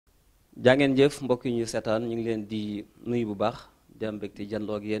jàngeen jëf mbokk yi ñu seetaan ñu ngi leen di nuyu bu baax di am mbégte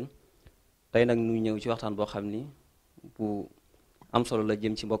janloo ak yéen tey nag ñu ñëw ci waxtaan boo xam ni bu am solo la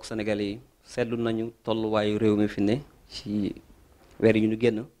jëm ci mbokk sénégalais yi seetlu nañu tolluwaayu réew mi fi ne ci weer yi ñu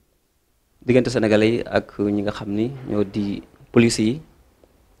génn diggante sénégalais yi ak ñi nga xam ni ñoo di police yi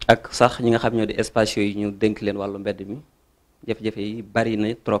ak sax ñi nga xam ñoo di espace yi ñu dénk leen wàllu mbedd mi jafe-jafe yi bari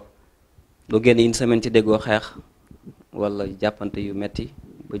na trop loo génn une semaine ci déggoo xeex wala jàppante yu metti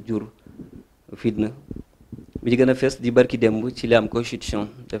ba jur fitna bi ci gën a fees di barki démb ci li am constitution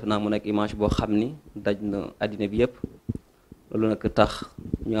def naa mu nekk image boo xam ni daj na àddina bi yépp loolu nag tax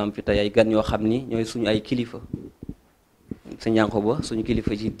ñu am fi tey ay gan ñoo xam ni ñooy suñu ay kilifa sëñ Yankoba suñu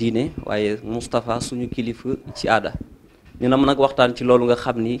kilifa ci diine waaye Moustapha suñu kilifa ci aada ñu nam nag waxtaan ci loolu nga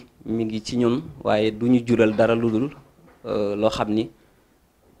xam ni mi ngi ci ñun waaye du ñu jural dara lu dul loo xam ni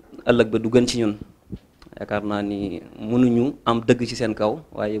ëllëg ba du gën ci ñun yaakaar naa ni mënuñu am dëgg ci seen kaw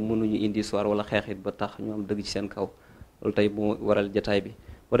waaye mënuñu indi histoire wala xeexit ba tax ñu am dëgg ci seen kaw loolu tey mu waral jataay bi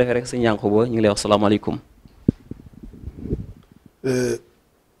boo defee rek sëñ Yankoba ñu ngi lay wax salaamaaleykum.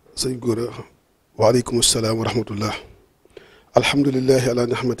 sëñ Gora waaleykum salaam wa rahmatullah alhamdulilahi ala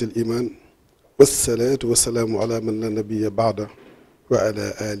nihmati al iman wasalaatu wasalaamu ala man la nabiya baada wa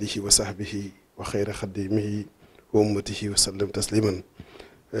ala alihi wa sahbihi wa xayra xadimihi wa ummatihi wa sallam tasliman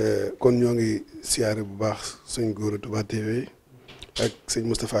kon ñoo ngi siyaare bu baax sëñ Gora Touba TV ak sëñ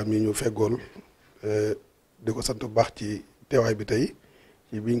Moustapha mii ñu feggool di ko sant bu baax ci teewaay bi tey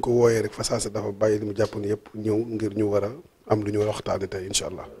ci biñ ko wooyee rek fa saasa dafa bàyyi li mu jàppoon yëpp ñëw ngir ñu war a am lu ñu war a waxtaane tey incha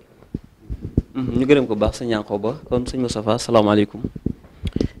allah. ñu gërëm ko baax sëñ Yankoba kon sëñ Moustapha salaamaaleykum.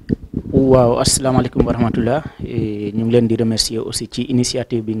 waaw asalaamaaleykum wa rahmatullah ñu ngi leen di remercier aussi ci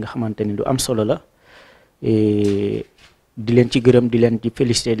initiative bi nga xamante ni lu am solo la. di leen ci gërëm di leen ci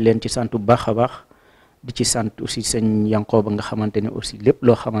féliciter di leen ci sant bu baax a baax di ci sant aussi sëñ Yankoba nga xamante ne aussi lépp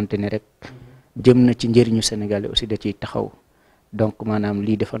loo xamante ne rek jëm na ci njëriñu Sénégal aussi da ciy taxaw donc maanaam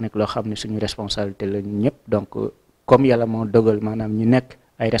lii dafa nekk loo xam ne suñu responsabilité la ñëpp donc comme yàlla moo dogal maanaam ñu nekk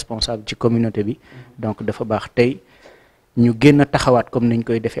ay responsable ci communauté bi donc dafa baax tey ñu génn taxawaat comme niñ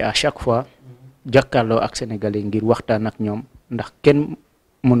koy defee à chaque fois jàkkaarloo ak sénégalais ngir waxtaan ak ñoom ndax kenn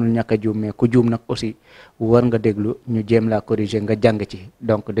mënul ñàkk a juum mais ku juum nag aussi war nga déglu ñu jéem laa corriger nga jàng ci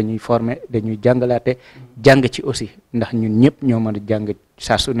donc dañuy former dañuy jàngalaate jàng ci aussi ndax ñun ñëpp ñoo mën a jàng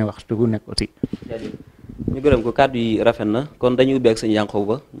saa su ne waxtu bu nekk aussi. ñu gërëm ko kàddu yi rafet na kon dañuy ubbi ak sëñ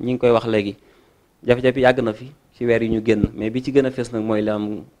Yankoba ñi ngi koy wax léegi jafe-jafe yàgg na fi ci weer yi ñu génn mais bi ci gën a fees nag mooy la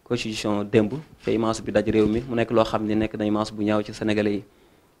am constitution démb te image bi daj réew mi mu nekk loo xam ne nekk na image bu ñaaw ci sénégalais yi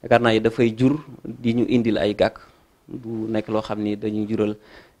yaakaar naa yi dafay jur di ñu indil ay gàkk bu nekk loo xam ni dañuy jural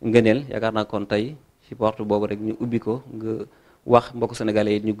ngëneel yaakaar naa kon tey ci porte boobu rek ñu ubbi ko nga wax mbokk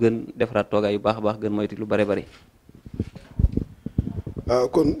sénégalais yi ñu gën defaraat toogaay yu baax a baax gën moytu lu bare bari. waaw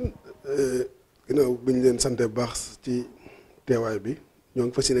kon ginnaaw bi ñu leen sante bu baax ci teewaay bi ñoo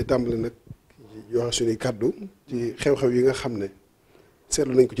ngi fas yéene tàmbali nag yoo suñuy kàddu ci xew-xew yi nga xam ne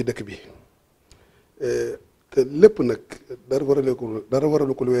seetlu nañ ko ci dëkk bi te lépp nag dara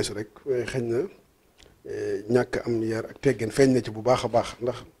waralu ko lu weesu rek waaye xëy na ñàkk am yar ak teggin feeñ na ci bu baax a baax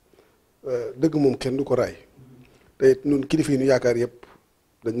ndax dëgg moom kenn du ko raay te it ñun kilifa yi ñu yaakaar yëpp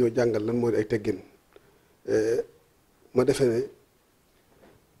dañoo jàngal lan moo di ay teggin ma defee ne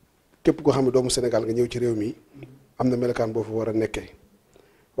képp koo xam ne doomu Sénégal nga ñëw ci réew mi am na melokaan boo fa war a nekkee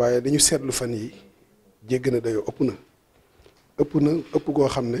waaye dañu seetlu fan yi jégg na dayoo ëpp goo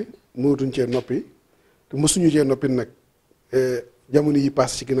xam ne mënatuñ cee noppi te mësuñu cee noppi nag jamono yi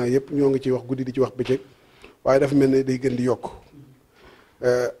pass ci ginnaaw yëpp ñoo ngi ci wax guddi di ci wax bëccëg waaye dafa mel ne day gën di yokk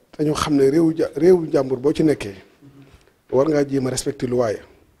te ñu xam ne réewu jàmbur boo ci nekkee war ngaa jéem a respecté lu waaye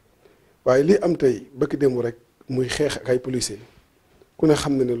lii am tey bëkk démb rek muy xeex ak ay policier ku ne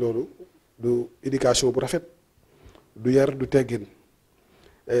xam ne ne loolu du éducation bu rafet du yar du teggin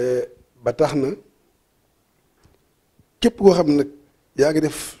ba tax na képp koo xam ne nag yaa ngi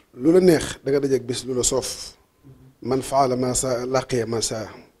def lu la neex da nga dajeeg bis lu la soof man faala ma sa laqee ma sa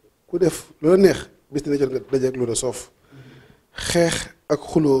ku def lu la neex bis dina jot nga dajeeg lu la soof xeex ak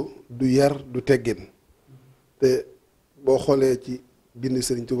xuloo du yar du teggin te boo xoolee ci bind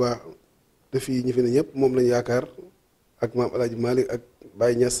Serigne Touba te fii ñi fi ne ñëpp moom lañ yaakaar ak maam El Hadj Malick ak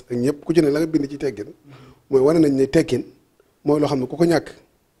Baye Niass ak ñëpp ku ci ne la nga bind ci teggin mooy wane nañ ne teggin mooy loo xam ne ku ko ñàkk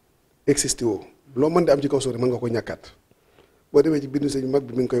existé woo loo mën di am ci kaw suuf mën nga ko ñàkkaat boo demee ci bind sëñ mag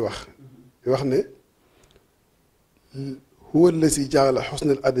bi mi ngi koy wax ne huwa allazi jaala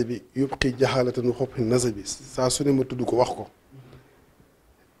xusnal adabi yubqi jaxaalatan wa xubhi nasabi saa su ne ma tudd ko wax ko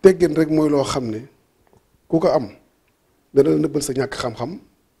teggin rek mooy loo xam ne ku ko am dana la nëbbal sa ñàkk xam-xam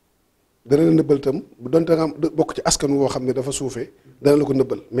dana la nëbbal itam bu donte nga am bokk ci askan woo xam ne dafa suufee dana la ko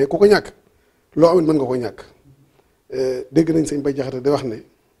nëbbal mais ku ko ñàkk loo amit mën nga ko ñàkk. dégg nañ sëñ Bay Jaxate di wax ne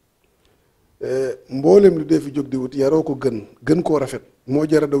mboolem lu dee fi jóg di wut yaroo ko gën koo rafet moo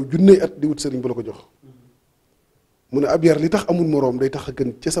jara daw junney at di wut sëriñ bu la ko jox. mu ne ab yar li tax amul moroom day tax a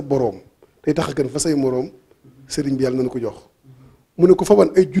gën ca sa boroom day tax a gën fa say moroom sëriñ bi yàlla na ko jox. mu ne ko faban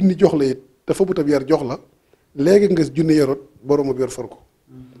ay junni jox la it te fa but ab yar jox la léegi nga junni yarot boroom ab yar for ko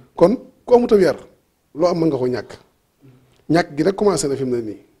kon ku amut ab yar loo am mën nga ko ñàkk gi nag commencé na fi mu ne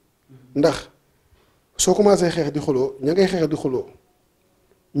nii ndax soo commencé xeex di xuloo ña ngay xeex di xuloo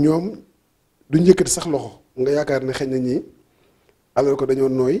ñoom duñ yëkkati sax loxo nga yaakaar ne xëy na ñii alors que dañoo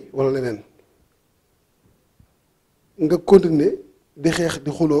nooy walla leneen nga continuer di xeex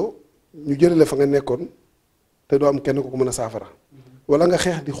di xuloo ñu jëlale fa nga nekkoon te doo am kenn ku ko mën a saafara walla nga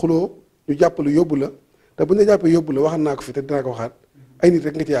xeex di xuloo ñu jàppale yóbbu la te bu ñu la jàppee yóbbu la waxal naa ko fi te dinaa ko waxaat ay nit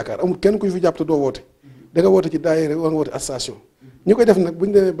rek nga ci yaakaar amul kenn ku ñu fi jàpp te doo woote da nga woote ci daayira wala nga woote association ñi koy def nag bu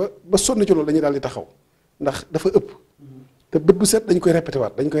ñu demee ba sonn ci loolu dañuy daal di taxaw ndax dafa ëpp te bët bu set dañ koy répété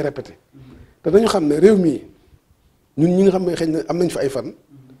waat dañ koy répété te dañu xam ne réew mii ñun ñi nga xam ne xëy na am nañ fi ay fan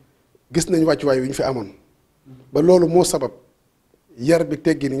gis nañ wàccuwaay wi ñu fi amoon ba loolu moo sabab yar bi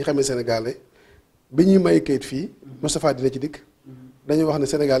teggi ni ñu xamee sénégalais bi ñuy may kayit fii Moustapha dina ci dikk dañuy wax ne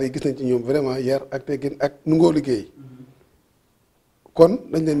sénégalais yi gis nañ ci ñoom vraiment yar ak teggin ak nu ngoo liggéey kon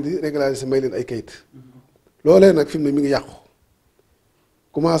dañ leen di régulariser may leen ay kayit loolee nag fi mu ne mi ngi yàqu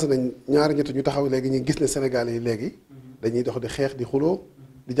commencé nañ ñaari ñett ñu taxaw léegi ñu gis ne sénégalais yi léegi dañuy dox di xeex di xuloo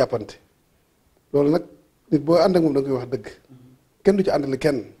di jàppante loolu nag nit boo ànd ak moom da nga koy wax dëgg kenn du ci àndale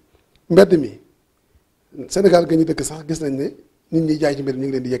kenn mbedd mi Sénégal ga ñu dëkk sax gis nañ ne nit ñi jaay ci mbedd ñu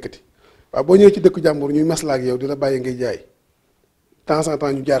ngi leen di yëkkati waaw boo ñëwee ci dëkku jàmbur ñuy maslaa ak yow di la bàyyi ngay jaay temps en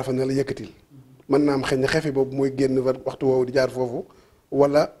temps ñu jaar fa ne la yëkkatil mën naa am xëy na xefe boobu mooy génn waxtu woowu di jaar foofu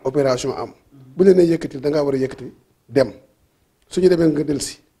wala opération am bu leen nee yëkkatil da ngaa war a yëkkati dem suñu demee nga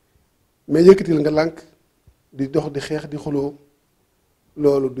delsi mais yëkkatil nga lànk di dox di xeex di xuloo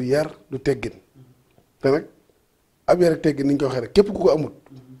loolu du yar du teggin te nag ab yar ak teggin ni ñu ko waxee rek képp ku ko amut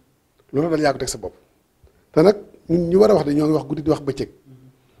loolu dal yaa ko teg sa bopp te nag ñun ñu war a wax de ñoo ngi wax guddi di wax bëccëg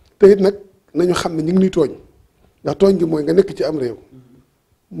te it nag nañu xam ne ñu ngi nuy tooñ ndax tooñ gi mooy nga nekk ci am réew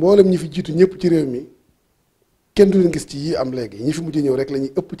mboolem ñi fi jiitu ñëpp ci réew mi kenn du leen gis ci yii am léegi ñi fi mujj ñëw rek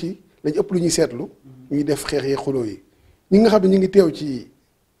lañuy ëpp lu ñuy seetlu ñuy def xeex yi xuloo yi ñi nga xam ne ñu ngi teew ci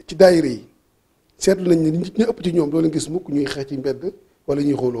daayira yi seetlu nañ ne ñu ëpp ci ñoom doo leen gis mukk ñuy xeex ci mbedd wala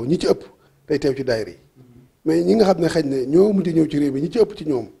ñuy xuloo ñi ci ëpp day teew ci daayira yi mais ñi nga xam ne xëy na ñoo mujj ñëw ci réew mi ñi ci ëpp ci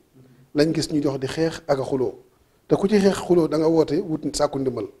ñoom lañ gis ñuy dox di xeex ak a xuloo te ku ci xeex xuloo da nga woote wut sàkku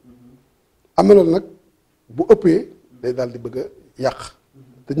ndimbal am na loolu nag bu ëppee day daal di bëgg a yàq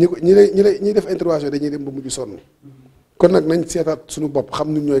te ñi def intervention dañuy dem ba mujj sonn kon nag nañ seetaat suñu bopp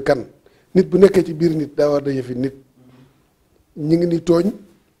xam nit ñooy kan nit bu nekkee ci biir nit daa war da yëfi nit ñi ngi ni tooñ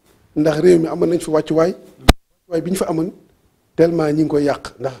ndax réew mi amoon nañ fi wàccuwaay bi ñu fa amoon tellement ñi ngi koy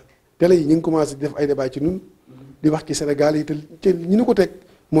yàq ndax télé yi ñu ngi commencé di def ay débat ci ñun di wax ci Sénégal yi te ñi ni ko teg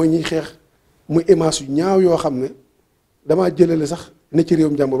mooy ñiy xeex muy image yu ñaaw yoo xam ne damaa jëlale sax ne ci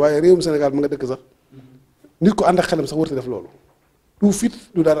réewum jàmbur waaye réewum Sénégal mu nga dëkk sax nit ko ànd ak xelam sax warta def loolu du fit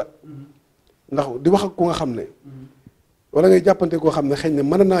du dara ndax di wax ak ku nga xam ne wala ngay jàppante koo xam ne xëy na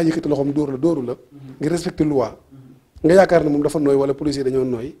mën naa yëkkati loxoom dóoru la ngir respecter loi nga yaakaar ne moom dafa nooy wala policier dañoo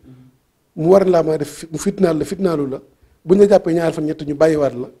nooy mu war laa mën a def mu fitnaalu la buñ la jàppee ñaar fan ñett ñu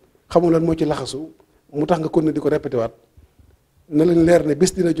bàyyiwaat la xamul lan moo ci laxasu mu tax nga continuer di ko répété waat na leen leer ne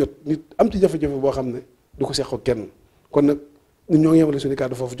bés dina jot nit am ci jafe-jafe boo xam ne du ko seq kenn kon nag ñun ñoo ngi yemale suñu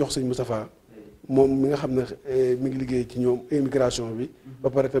kàddu foofu jox sëñ Moustapha moom mi nga xam ne mi ngi liggéey ci ñoom immigration bi ba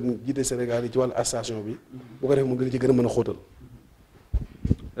pare tam jiite Sénégal yi ci wàllu association bi bu ko defee mu gën ci gën a mën a xóotal.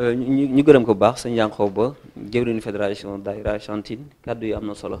 ñu gërëm ko bu baax sëñ Yankhoba jëwriñu fédération daayira Argentine kàddu yi am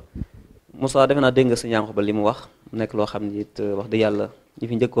na solo Moussa defe naa dégg nga sëñ Yankhoba li mu wax nekk loo xam ni it wax dëgg yàlla ñi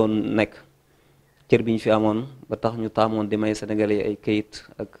fi njëkkoon nekk cër bi ñu fi amoon ba tax ñu taamoon di may Sénégalais yi ay kayit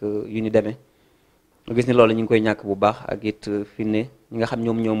ak yu ñu demee nga gis ni loolu ñu ngi koy ñàkk bu baax ak it fi ne ñi nga xam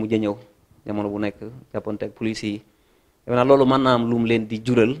ñoom mujj a ñëw jamono bu nekk jàppante ak police yi defe naa loolu mën naa am lu mu leen di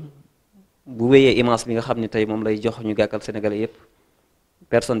jural bu wéyee image bi nga xam ni tey moom lay jox ñu gàkkal Sénégalais yépp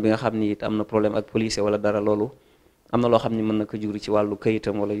personne bi nga xam ni it am na problème ak policier wala dara loolu am na loo xam ni mën na ko juri ci wàllu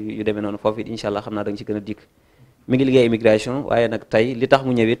kayitam wala yu demee noonu foofu it incha allah xam naa da nga ci gën a dikk mi ngi liggéey immigration waaye nag tey li tax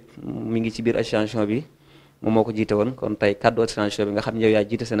mu ñëwit mi ngi ci biir association bi moom moo ko jiite woon kon tey kaddu association bi nga xam ne yow yaa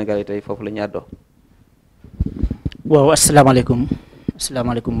jiite Sénégal yi tey foofu la ñu àddoo. waaw asalaamaaleykum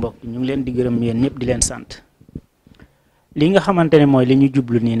mbokk ñu ngi leen di gërëm yéen ñëpp di leen sant li nga xamante ne mooy li ñu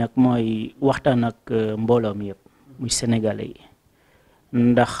jublu nii nag mooy waxtaan ak mbooloo mi yëpp muy sénégalais yi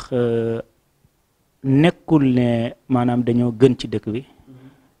ndax nekkul ne maanaam dañoo gën ci dëkk bi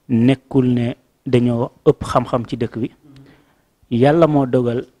nekkul ne dañoo ëpp xam-xam ci dëkk bi yàlla moo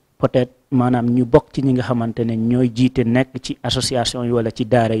dogal peut-être maanaam ñu bokk ci ñi nga xamante ne ñooy jiite nekk ci association yi wala ci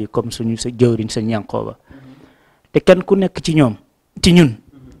daara yi comme suñu sa jëwriñ sa Yankhoba te kenn ku nekk ci ñoom ci ñun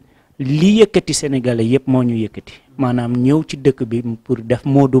li yëkkati sénégalais yëpp moo ñu yëkkati maanaam ñëw ci dëkk bi pour def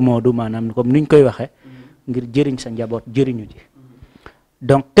moodu maanaam comme niñ koy waxee ngir jëriñ sa njaboot jëriñu ji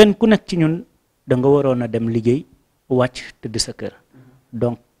donc kenn ku nekk ci ñun da nga waroon a dem liggéey wàcc tëdd sa kër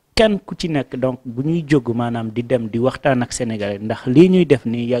donc kenn ku ci nekk donc bu ñuy jóg maanaam di dem di waxtaan ak sénégalais ndax lii ñuy def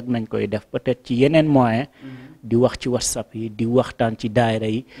nii yàgg nañ koy def peut-être ci yeneen moyen di wax ci whatsapp yi di waxtaan ci daayira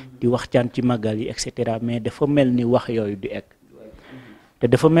yi di waxtaan ci magal yi et cetera mais dafa mel ni wax yooyu du egg te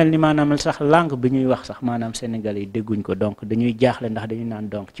dafa mel ni maanaam sax langue bi ñuy wax sax maanaam sénégalais yi dégguñ ko donc dañuy jaaxle ndax dañuy naan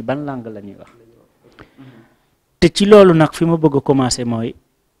donc ci ban langue la ñuy wax te ci loolu nag fi ma bëgg a commencer mooy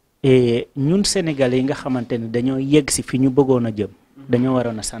ñun sénégalais yi nga xamante ne dañoo yegg si fi ñu bëggoon a jëm dañoo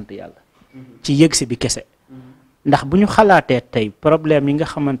waroon a sant yàlla ci yegg si bi kese ndax bu ñu xalaatee tey problème yi nga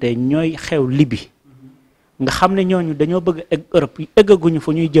xamante ne ñooy xew Libi nga xam ne ñooñu dañoo bëgg egg Europe eggaguñu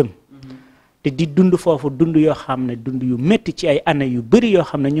fu ñuy jëm te di dund foofu dund yoo xam ne dund yu métti ci ay années yu bëri yoo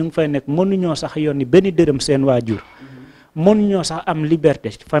xam ne ñu ngi fay nekk mënuñoo sax yónni benn dërëm seen waajur mënuñoo sax am liberté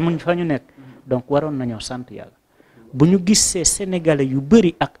fa ñu nekk donc waroon nañoo sant yàlla bu ñu gisee sénégalais yu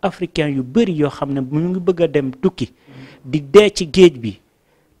bëri ak africain yu bëri yoo xam ne ñu ngi bëgg a dem tukki di dee ci géej bi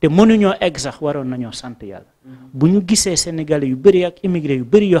te mënuñoo egg sax waroon nañoo sant yàlla bu ñu gisee sénégalais yu bëri ak immigré yu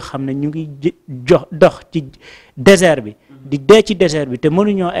bëri yoo xam ne ñu ngi dox ci désert bi di dee ci désert bi te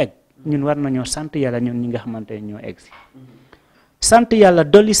mënuñoo egg ñun war nañoo sant yàlla ñun ñi nga xamante ne ñoo egg si sant yàlla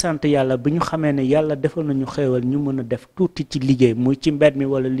dolli sant yàlla bu ñu xamee ne yàlla defal nañu xéewal ñu mën a def tuuti ci liggéey muy ci mbedd mi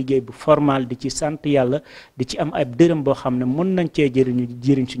wala liggéey bu formal di ci sant yàlla di ci am ay dërëm boo xam ne mën nañ cee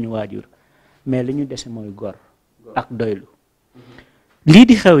jëriñ suñu waajur mais li ñu dese mooy gor ak doylu lii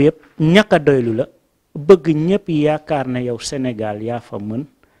di xew yëpp ñàkk a doylu la bëgg ñëpp yaakaar ne yow Sénégal yaa fa mën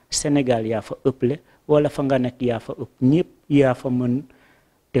Sénégal yaa fa ëpple wala fa nga nekk yaa fa ëpp ñëpp yaa fa mën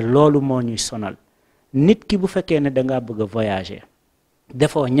te loolu moo ñuy sonal nit ki bu fekkee ne dangaa bëgg a voyager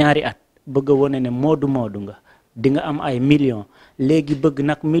defoo ñaari at bëgg a wane ne moodu nga di nga am ay millions léegi bëgg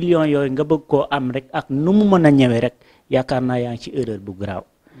nag millions yooyu nga bëgg koo am rek ak nu mu mën a ñëwee rek yaakaar naa yaa ngi ci erreur bu garaaw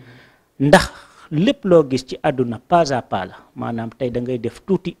ndax lépp loo gis ci àdduna pas à pas la maanaam tey da ngay def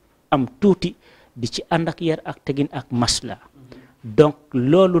tuuti am tuuti di ci ànd ak yar ak tegin ak masla donc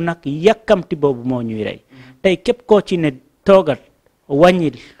loolu nag yàkkamti boobu moo ñuy rey tey képp koo ci ne toogal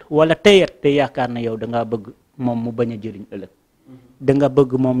wàññil wala teyat te yaakaar na yow da ngaa bëgg moom mu bañ a jëriñ ëllëg da nga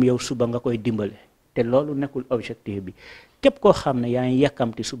bëgg moom yow suba nga koy dimbale te loolu nekkul objectif bi képp koo xam ne yaa ngi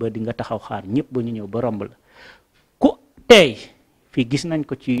yàkkamti suba di nga taxaw xaar ñëpp ba ñu ñëw ba romb la ku tey fii gis nañ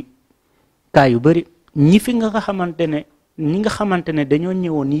ko ci kaa yu bëri ñi nga xamante ne dañoo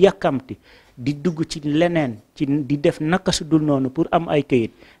ñëwoon yàkkamti di dugg ci leneen ci di def naka su dul noonu pour am ay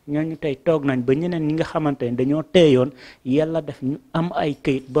këyit ñooñu tey toog nañ ba ñeneen ñi nga xamante ne dañoo teeyoon yàlla def ñu am ay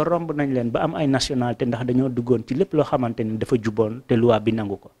këyit ba romb nañ leen ba am ay nationalité ndax dañoo duggoon ci lépp loo xamante ni dafa juboon te loi bi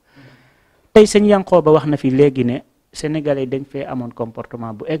nangu ko tey sëñ Yankhoba wax na fi léegi ne sénégalais dañ fee amoon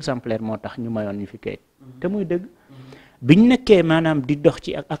comportement bu exemplaire moo tax ñu mayoon ñu fi këyit te muy dëgg biñ nekkee maanaam di dox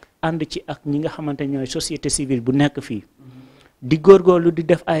ci ak ànd ci ak ñi nga xamante ñooy société civile bu nekk fii di góorgóorlu di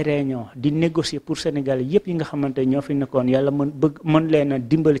def ay réunion di négocier pour sénégalais yëpp yi nga xamante ñoo fi nekkoon yàlla mën leen a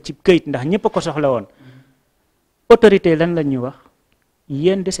dimbali ci këyit ndax ñëpp a ko soxla woon autorité lan la ñuy wax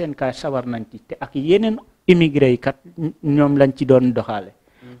yéen de seen kaay sawar nañ ci te ak yeneen immigré yi kat ñoom lañ ci doon doxaale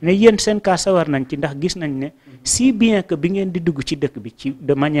ne yéen seen cas sawar nañ ci ndax gis nañ ne si bien que bi ngeen di dugg ci dëkk bi ci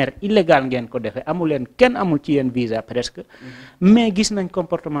de manière illégale ngeen ko defee kenn amul ci yéen visa presque mais gis nañ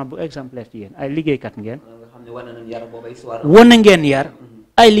comportement bu exemplaire ci yéen ay liggéeykat ngeen wane ngeen yar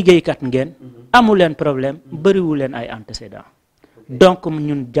ay liggéeykat ngeen amu leen problème bëriwu leen ay antécédent donc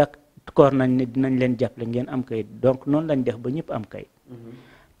ñun d'accord nañ ne dinañ leen jàppale ngeen am kayit donc noonu lañ def ba ñëpp am kayit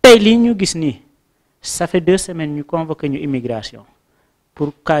tey lii ñu gis nii ça fait 2 semaines ñu convoqué ñu immigration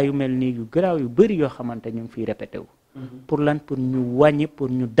pour cas yu mel nii yu garaaw yu bëri yoo xamante ñu ngi fiy répété wu pour lan pour ñu wàññi pour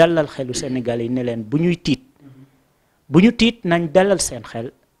ñu dalal xelu Sénégalais yi ne leen bu ñu tiit nañ dalal seen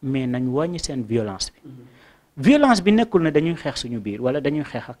xel mais nañ wàññi seen violence bi nekkul ne dañuy xeex suñu biir wala dañuy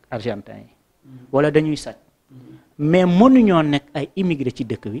xeex ak argentin yi wala dañuy sàcc mais mënuñoo nekk ay immigré ci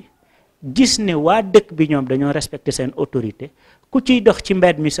dëkk bi gis ne waa dëkk bi ñoom dañoo respecté seen autorité ku ciy dox ci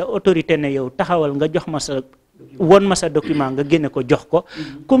mbedd mi sa autorité ne yow taxawal nga jox ma sa won ma sa document nga génne ko jox ko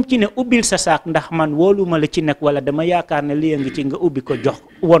comme ci ne ubbil sa saak ndax man wóoluma la ci nekk wala dama yaakaar ne lii ngi ci nga ubbi ko jox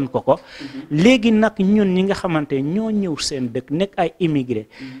won ko léegi nag ñun ñi nga xamante ñoo ñëw seen dëkk nekk ay immigré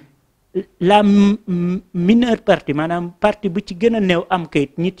la mineure partie maanaam partie bu ci gën a néew am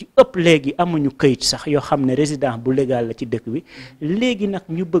kayit ñi ci ëpp léegi amuñu kayit sax yoo xam ne résident bu légal la ci dëkk bi léegi nag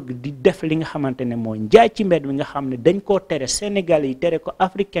ñu bëgg di def li nga xamante ne mooy njaay ci mbedd bi nga xam ne dañ koo tere Sénégal yi tere ko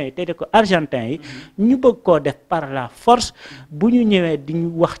africain yi tere ko argentin yi ñu bëgg koo def par la force bu ñu ñëwee di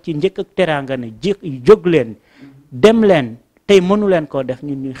ñu wax ci njëkk ak teraanga ne jóg leen dem leen tey mënu leen koo def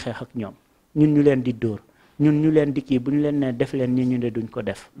ñun ñuy xeex ak ñoom ñun ñu leen di dóor ñun ñu leen di kii bu ñu leen ne def leen ni ñu ne duñ ko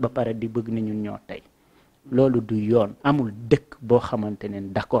def ba pare di bëgg ne ñun ñoo tey loolu du yoon amul dëkk boo xamante ne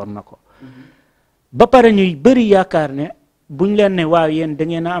d'accord na ko ba pare ñuy bëri yaakaar ne buñ leen ne waaw yéen da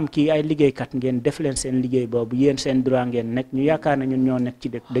ngeen a am kii ay liggéeykat ngeen def leen seen liggéey boobu yéen seen droit ngeen nekk ñu yaakaar ne ñun ñoo nekk ci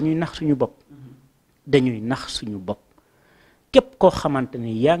dëkk dañuy nax suñu bopp képp koo xamante ne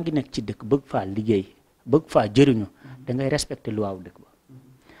yaa ngi nekk ci dëkk bëgg faa liggéey bëgg faa jëriñu da ngay respecter loi wu dëkk ba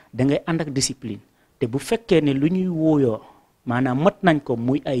da ngay ànd ak discipline te bu fekkee ne lu ñuy wóoyoo maanaam mat nañ ko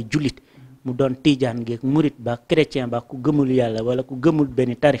muy ay julit mu doon tiijaan ngeeg murit ba chrétien ba ku gëmul yàlla wala ku gëmul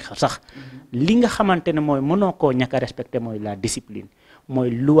benn tarixa sax li nga xamante ne mooy mënoo koo ñàkk a respecté mooy la discipline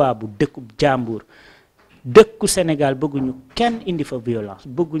mooy loi bu dëkku jàmbur dëkku Sénégal bëgguñu kenn indi fa violence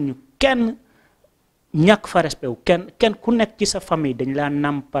bëgguñu kenn ñàkk fa respect wu kenn ku nekk ci sa famille dañ laa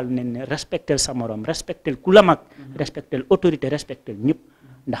nàmpal ne respectel sa morom respectel ku la mag respectel autorité respectel ñëpp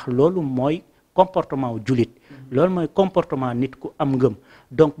ndax loolu mooy comportement wu julit loolu mooy comportement nit ku am ngëm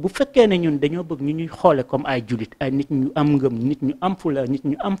donc bu fekkee ne ñun dañoo bëgg ñu ñuy xoole comme ay julit ay nit ñu am ngëm nit ñu am fula nit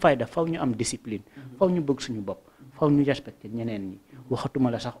ñu am fayda faw ñu am discipline faw ñu bëgg suñu bopp faw ñu respecté ñeneen ñi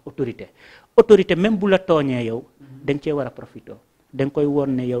waxatuma la sax autorité même bu la tooñee yow dañ cee war a profité da nga koy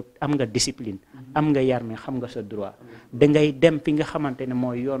woon ne yow am nga discipline am nga yar mi xam nga sa droit da ngay dem fi nga xamante ne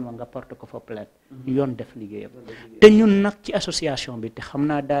mooy yoon wa nga porte ko fa plainte yoon def liggéeyam te ñun nag ci association bi te xam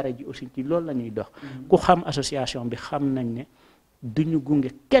naa daara ji aussi ci loolu la ñuy dox ku xam association bi xam nañ ne duñu gunge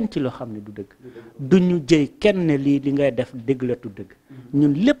kenn ci loo xam ne du dëgg duñu jëy kenn ne lii li ngay def dëgg la tu dëgg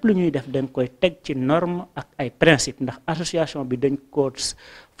ñun lépp lu ñuy def dañ koy teg ci norme ak ay principe ndax association bi dañ ko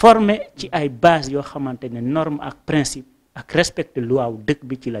formé ci ay base yoo xamante ne norme ak principe ak respecter loi wu dëkk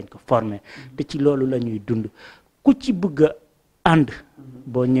bi ci lañ ko formé te ci loolu la ñuy dund ku ci bëgg a ànd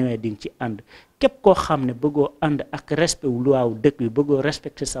boo ñëwee di nga ci ànd képp koo xam ne bëggoo ànd ak respect wu loi wu dëkk bi bëggoo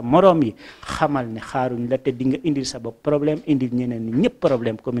respecter sa moroom yi xamal ne xaaruñ la te di nga indil sa bopp problème indil ñeneen ñi ñëpp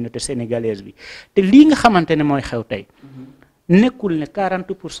problème communauté sénégalaise bi te lii nga xamante ne mooy xew tey nekkul ne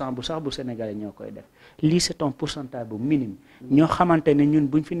 40% bu sax bu sénégalais ñoo koy def lii c'est un pourcentage bu minime ñoo xamante ne ñun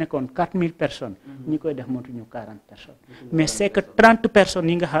buñ fi nekkoon 4000 personnes ñi koy def motuñu 40 personnes mais c'est que 30 personnes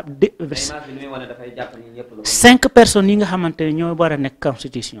yi nga xam 5 personnes yi nga xamante ne ñoo war a nekk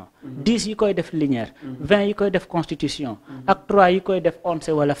constitution 10 yi koy def linéaire 20 yi koy def constitution ak 3 yi koy def once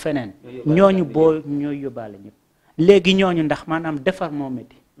wala feneen ñooñu boo ñooy yóbbaale ñëpp léegi ñooñu ndax maanaam defar moo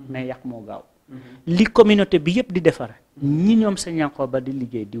métti mais yàq moo gaaw li communauté bi yëpp di defar ñi ñoom sa ñànkoo ba di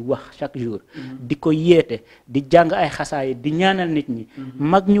liggéey di wax chaque jour di ko yéete di jàng ay xasaay di ñaanal nit ñi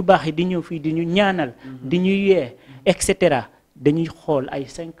mag ñu baax yi di ñëw fii di ñu ñaanal di ñu yee et cetera dañuy xool ay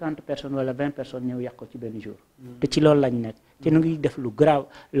 50 personnes wala 20 personnes ñëw yàq ko ci benn jour te ci loolu lañ nekk te nu ngi def lu grave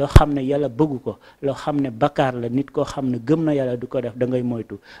loo xam ne yàlla bëggu ko loo xam ne bakkaar la nit koo xam ne gëm na yàlla du ko def da ngay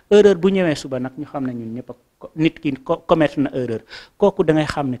moytu erreur bu ñëwee suba nag ñu xam ne ñun ñëpp nit ki commettre na erreur kooku da ngay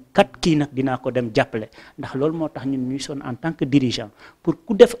xam ne kat kii nag dinaa ko dem jàppale ndax loolu moo tax ñun ñuy sonn en tant que dirigeant pour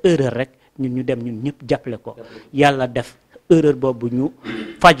ku def erreur rek ñun ñu dem ñun ñëpp jàppale ko yàlla def erreur boobu ñu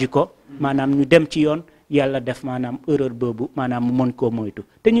faj ko maanaam ñu dem ci yoon yàlla def maanaam erreur boobu maanaam mu mën koo moytu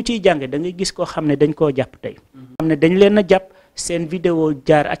te ñu ciy jànge da ngay gis koo xam ne dañ koo jàpp tey xam ne dañ leen a jàpp seen vidéo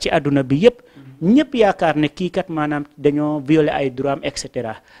jaar ci àdduna bi yëpp ñëpp yaakaar ne kii kat maanaam dañoo violer ay droit am et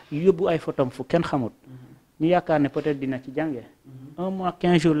cetera yóbbu ay photom fu kenn xamut ñu yaakaar ne peut-être dina ci jànge 1 mois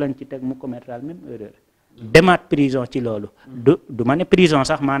 15 jours lañ ci teg mu commettre la même erreur demaat prison ci loolu du ma ne prison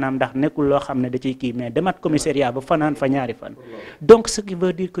sax maanaam ndax nekkul loo xam ne da ciy kii mais demaat commissariat ba fanaan fa ñaari fan donc ce qui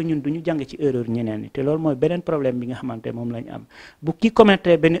veut dire que ñun du ñu jàng ci erreur ñeneen ñi te loolu mooy beneen problème bi nga xamante moom lañ am bu kii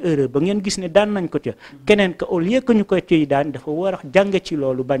commettre benn erreur ba ngeen gis ne daan nañ ko ca keneen que au lieu que ñu koy ciy daan dafa war a jàng ci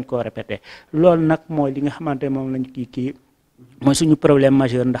loolu bañ koo répété loolu nag mooy li nga xamante moom lañ kii mooy suñu problème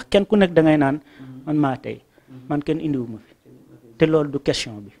majeur ndax kenn ku nekk da ngay naan man maa tey man kenn indiwuma fi te loolu du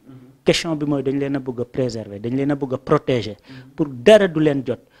question bi question bi mooy dañ leen a bëgg a préserver dañ leen a bëgg a protéger pour dara du leen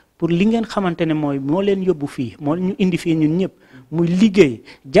jot pour li ngeen xamante ne mooy moo leen yóbbu fii moo ñu indi fii ñun ñëpp muy liggéey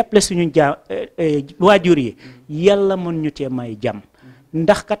jàppale suñu waajur yi yàlla mën ñu cee may jàmm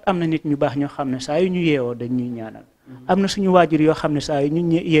ndax kat am na nit ñu baax ñoo xam ne saa yu ñu yeewoo dañ ñuy ñaanal am na suñu waajur yoo xam ne saa yu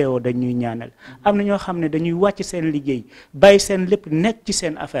ñu yeewoo dañ ñuy ñaanal am na ñoo xam ne dañuy wàcc seen liggéey bàyyi seen lépp nekk ci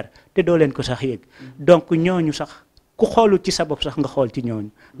seen affaire te doo leen ko sax yëg donc ñooñu sax ku xoolul ci sa bopp sax nga xool ci ñooñu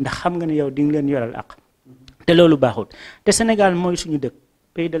ndax xam nga ne yow di nga leen yoral ak te loolu baaxul te Sénégal mooy suñu dëkk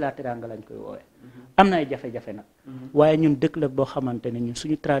pays de la teranga lañ koy woowee am na ay jafe-jafe nag waaye ñun dëkk la boo xamante ne ñun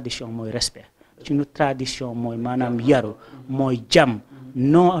suñu tradition mooy respect suñu tradition mooy maanaam yaru mooy jàmm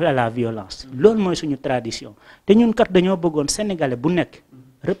non à la violence loolu mooy suñu tradition te ñun kat dañoo bëggoon sénégalais bu nekk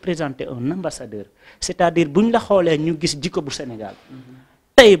représenter un ambassadeur c'est-à-dire buñ la xoolee ñu gis jikko bu Sénégal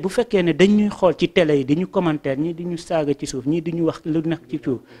tey bu fekkee ne dañuy xool ci télé yi di ñu commentaire ñii di ñu saaga ci suuf ñii di ñu wax lu nekk ci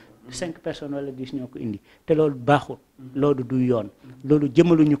suuf 5 personnes wala 10 ñoo ko indi te loolu baaxul loolu du yoon loolu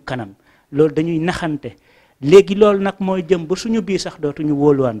jëmaluñu kanam loolu dañuy naxante léegi loolu nag mooy jëm ba suñu biir sax dootuñu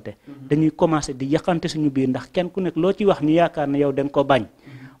wóoluwante dañuy commencer di yàqante suñu biir ndax kenn ku nekk loo ci wax ñu yaakaar ne yow da nga ko bañ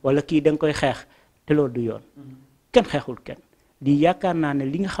wala kii da nga koy xeex te loolu du yoon kenn xeexul kenn di yaakaar naa ne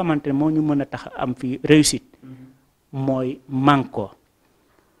li nga xamante ne moo ñu mën a tax am fi réussite mooy mànkoo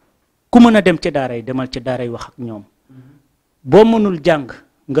ku mën a dem ca daara yi demal ca daara yi wax ak ñoom boo mënul jàng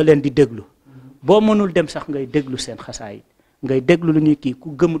nga leen di déglu boo mënul dem sax ngay déglu seen xasaayit ngay déglu lu ñuy kii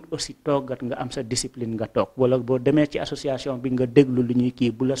ku gëmut aussi toogat nga am sa discipline nga toog wala boo demee ci association bi nga déglu lu ñuy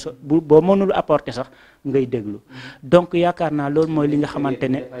kii boo mënul apporter sax ngay déglu donc yaakaar naa loolu mooy li nga xamante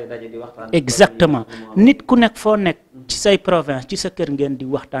ne exactement nit ku nekk foo nekk ci say province ci sa kër ngeen di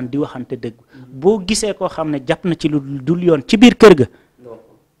waxtaan di waxante dëgg boo gisee koo xam ne jàpp na ci lu dul yoon ci biir kër ga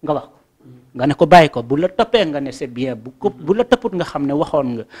nga wax ko nga ne ko bàyyi ko bu la toppee nga ne c'est bien bu la topput nga xam ne waxoon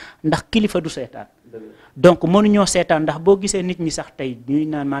nga ndax kilifa du seetaan donc mënuñoo seetaan ndax boo gisee nit ñi sax tey ñuy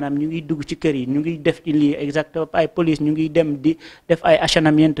naan maanaam ñu ngi dugg ci kër yi ñu ngi def ci lii exactement ay police ñu ngi dem di def ay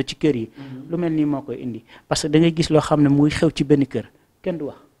achanamiento ci kër yi lu mel nii moo koy indi parce que da ngay gis loo xam ne muy xew ci benn kër kenn du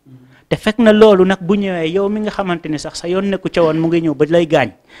wax te fekk na loolu nag bu ñëwee yow mi nga xamante ne sax sa yoon nekku ca woon mu ngi ñëw ba lay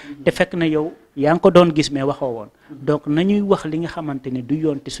gaañ te fekk na yow yaa ngi ko doon gis mais waxoo woon donc nañuy wax li nga xamante ne du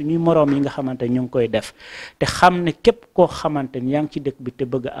yoon te suñuy moroom yi nga xamante ne ñu ngi koy def te xam ne képp koo xamante ne yaa ngi ci dëkk bi te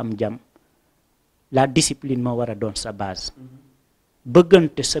bëgg a am jàmm la discipline moo war a doon sa base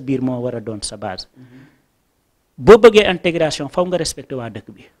bëggante sa biir moo war a doon sa base boo bëggee intégration faw nga respecté waa dëkk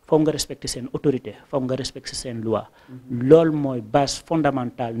bi faw nga respecté seen autorité faw nga respecté seen loi loolu mooy base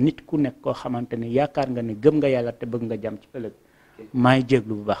fondamentale nit ku nekk koo xamante ne yaakaar nga ne gëm nga yàlla te bëgg nga jàmm ci ëllëg maay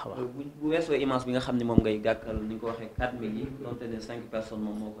jéglu bu baax a baax. bu weesoo image bi nga xam ne moom ngay gàkkal ni nga ko waxee 4000 yi donte ne 5 personnes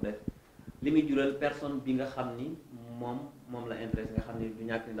moom moo ko def li muy jural personne bi nga xam ni moom la intéressé nga xam ni du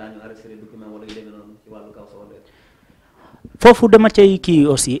ñàkk ni daañu arrêté document wala yu demee noonu ci wàllu kaw sa wala foofu dama cay kii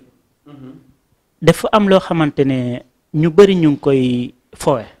aussi dafa am loo xamante ne ñu bëri ñu ngi koy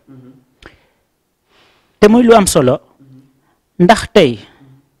fowe te muy lu am solo ndax tey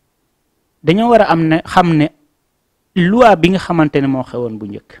dañoo war a am ne xam ne loi bi nga xamante ne moo xewoon bu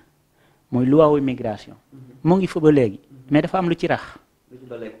njëkk mooy loi wu immigration moo ngi fa ba léegi mais dafa am lu ci rax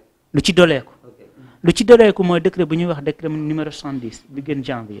lu ci doleeku mooy décret bu ñuy wax décret numéro 110 bi gën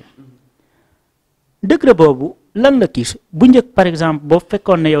janvier décret boobu lan la kii bu njëkk par exemple boo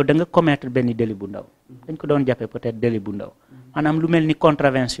fekkoon ne yow da nga commettre benn délit bu ndaw dañ ko doon jàppee peut-être délit bu ndaw maanaam lu mel ni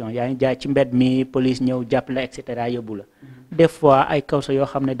contravention yaa ngi jaay ci mbedd mi police ñëw jàpp la et cetera yóbbu la des fois ay causes yoo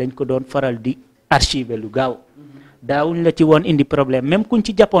xam ne dañ ko doon faral di archiver lu gaaw daawuñ la ci woon indi problème même kuñ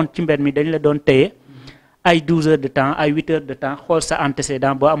ci jàppoon ci mbedd mi dañ la doon téye ay 12 heures de temps ay 8 heures de temps xool sa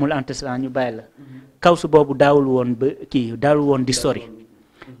antécédent boo amul antécédent ñu bàyyi la cause boobu daawul woon di sori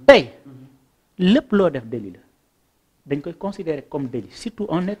tey lépp loo def délit la dañ koy considérer comme délit surtout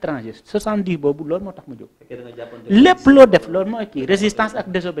un étranger 70 boobu loolu moo tax mu jóg lépp loo def loolu mooy kii résistance ak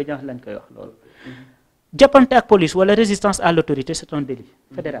désobéissance lañ koy wax loolu jàppante ak police wala résistance à l'autorité c'est un délit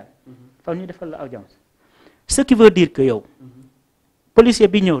fédéral fa ñu defal la audience ce qui veut dire que yow policier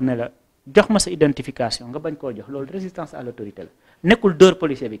bi ñëw ne la jox ma sa identification nga bañ koo jox loolu résistance à l'autorité la nekkul dóor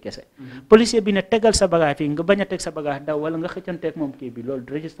policier bi kese policier bi ne tegal sa bagage fii nga bañ a teg sa bagage daw wala nga xëccanteeg moom kii bi loolu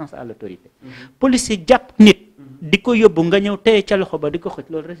résistance à l'autorité policier jàpp nit di ko yóbbu nga ñëw téye ca loxo ba di ko xëcc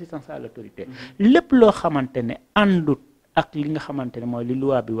loolu résistance à l'autorité lépp loo xamante ne àndut ak li nga xamante ne mooy li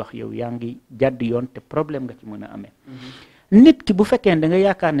loi bi wax yow yaa ngi jàdd yoon te problème nga ci mën a amee nit ki bu fekkee ne da nga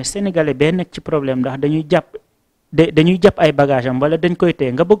yaakaar ne sénégalais bee nekk ci problème ndax dañuy jàpp ay bagage am wala dañ koy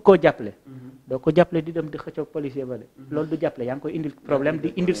téye nga bëgg koo jàppale doo ko jàppale di dem di xëccoog policier ba de loolu du jàppale yaa ngi koy indil problème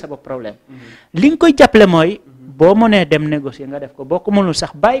di indil sa bopp problème li nga koy jàppale mooy boo mënee dem négocier nga def ko boo ko mënul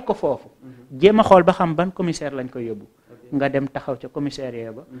sax bàyyi ko foofu jéem a xool ba xam ban commissaire lañ koy yóbbu nga dem taxaw ca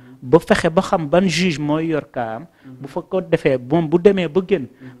commissariat ba fexe ba xam ban juge mooy yor kaam bu fa ko defee moom bu demee ba génn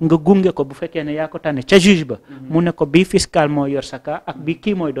nga gunge ko bu fekkee ne yaa ko tànne ca juge ba mu ne ko bii fiscal mooy yor sa cas ak bii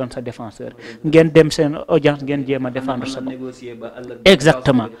kii mooy doon sa défenseur ngeen dem seen audience ngeen jéem a défendre sa bopp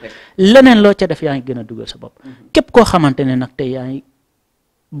exactement leneen loo ca def yaa ngi gën a dugal sa bopp képp koo xamante ne nag tey yaa ngi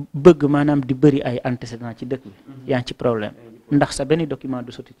bëgg maanaam di bëri ay antécédents ci dëkk bi yaa ngi ci problème ndax sa benn document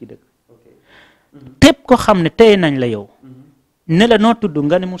du sotti ci dëkk képp ko xam ne tey nañ la yow ne la noo tudd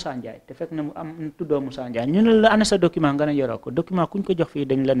nga ne Moussa Ndiaye te fekk na mu am tuddoo Moussa Ndiaye ñu ne la ana sa document nga ne yoroo ko document kuñ ko jox fii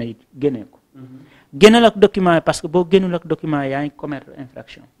dañ la ne génnee ko génnal ak document yi parce que boo génnul ak document yaa ngi commettre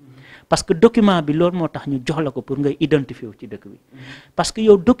infraction parce que document bi loolu moo tax ñu jox la ko pour ngay identifier wu ci dëkk bi parce que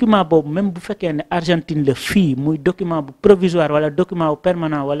yow document boobu même bu fekkee ne Argentine la fii muy document bu provisoire wala document bu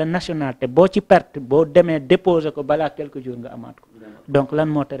permanent wala nationalité boo ci perte boo demee déposer ko balaa quelques jours nga amaat ko donc lan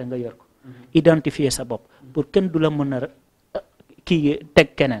moo tere nga yor ko identifier sa bopp pour kenn du la mën a kii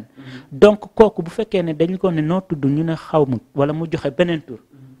teg keneen donc kooku bu fekkee ne dañu ko ne noo tudd ñu ne xaw ma wala mu joxe beneen tur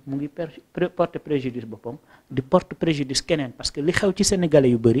mu ngi porte préjudice boppam di porte préjudice keneen parce que li xew ci sénégalais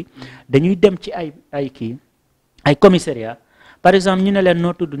yu bëri dañuy dem ci ay commissariat par exemple ñu ne leen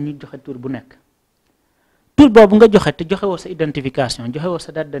noo tudd ñu joxe tur bu nekk tur boobu nga joxe te joxe woo sa identification joxe woo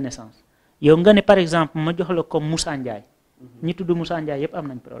sa date de naissance yow nga ne par exemple ma jox la comme Moussa Ndiaye ñi tudd Moussa Ndiaye yépp am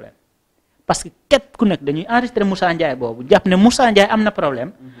nañ problème parce que képp ku nekk dañuy enregistré Moussa Ndiaye boobu jàpp ne Moussa Ndiaye am na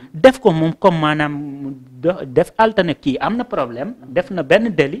problème def ko moom comme maanaam def alterné kii am na problème def na benn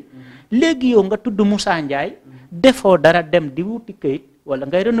délit léegi yow nga tudd Moussa Ndiaye defoo dara dem di wuti këyit wala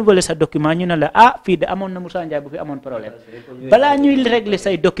ngay renouveler sa document ñu ne la fii de amoon na Moussa Ndiaye bu fi amoon problème balaa ñuy régler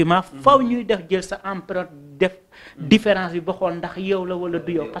say document faw ñuy def jël sa empreinte def différence bi ba xool ndax yow la wala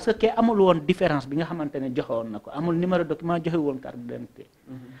du yow parce que kee amul woon différence bi nga xamante ne joxe woon na ko amul numéro document joxe woon carte d'identité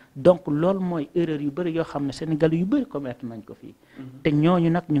donc loolu mooy erreur yu bëri yoo xam ne Sénégal yu bëri commettre nañ ko fii te ñooñu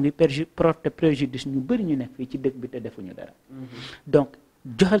nag ñu ngi porter préjudice ñu bëri ñu nekk fii ci dëkk bi te defuñu dara donc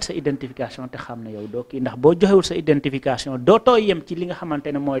joxel sa identification te xam ne yow doo kii ndax boo joxewul sa identification dootoo yem ci li nga xamante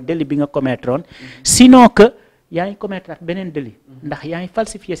ne mooy délit bi nga commettroon sinon que yaa ngi commettre beneen délit ndax yaa ngi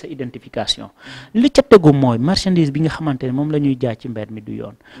falsifier sa identification li ca tegu mooy marchandise bi nga xamante ne moom la ñuy jaay ci mbedd mi du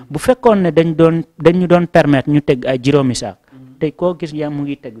yoon bu fekkoon ne dañu doon permettre ñu teg ay juróomi saak tey koo gis yaa mu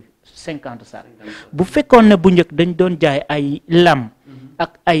ngi teg 50 saak bu fekkoon ne bu njëkk dañ doon jaay ay lam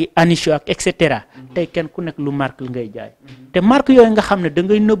ak ay anicho ak et cetera tey kenn ku nekk lu marque ngay jaay te marque yooyu nga xam ne da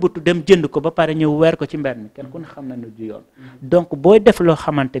ngay nëbbatu dem jënd ko ba pare ñëw weer ko ci mbedd mi kenn ku ne xam na ne du yoon donc booy def loo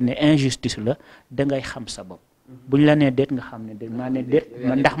xamante ne injustice la da ngay xam sa bopp buñ la nee déet nga xam ne déet maa ne déet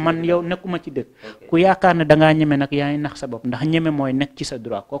ndax man yow nekkuma ci dëkk ku yaakaar ne da ngaa ñeme nag yaa ngi nax sa bopp ndax ñeme mooy nekk ci sa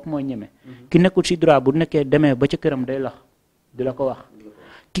droit kooku mooy ñeme ki nekkul ci droit bu nekkee demee ba ca këram day lox di la ko wax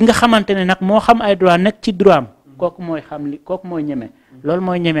ki nga xamante ne nag moo xam ay droit nekk ci droit am kooku mooy xam li kooku mooy ñeme loolu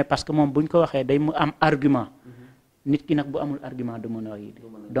mooy ñeme parce que moom buñ ko waxee day mu am argument nit ki nag bu amul argument du mën a yi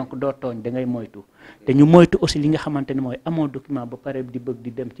donc doo tooñ da ngay moytu te ñu moytu aussi li nga xamante ne mooy amoo document ba pare di bëgg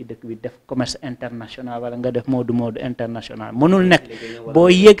di dem ci dëkk bi def commerce international wala nga def moodu international mënul nekk boo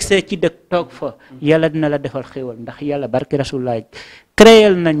yégsee ci dëkk toog fa yàlla dina la defal xéwal ndax yàlla barki rasulullah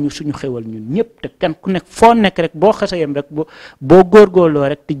créel nañ ñu suñu xéwal ñun ñëpp te kenn ku nekk foo nekk rek boo xasayam rek boo góorgóorloo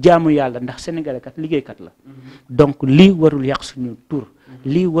rek te jaamu yàlla ndax sénégalais kat liggéeykat la donc lii warul yàq suñu tur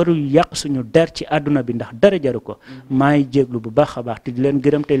lii warul yàq suñu der ci àdduna bi ndax dara jaru ko maa ngi jéglu bu baax a baax te di leen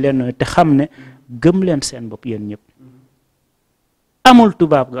gërëm te leen te xam ne gëm leen seen bopp yéen ñëpp amul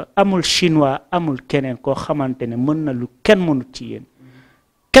tubaab ga amul chinois amul keneen koo xamante ne mën na lu kenn mënut ci yéen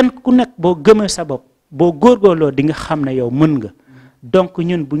kenn ku nekk boo gëmee sa bopp boo góorgóorloo di nga xam ne yow mën nga donc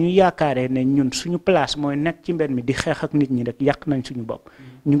ñun bu ñu yaakaaree ne ñun suñu place mooy nekk ci mbedd mi di xeex ak nit ñi rek yàq nañ suñu bopp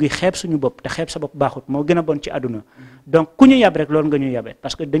ñu ngi xeeb suñu bopp te xeeb sa bopp baaxut moo gën a bon ci àdduna donc ku ñu yab rek loolu nga ñu yabee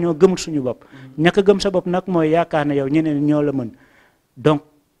parce que dañoo gëmul suñu bopp ñàkk a gëm sa bopp nag mooy yaakaar ne yow ñeneen ñoo la mën donc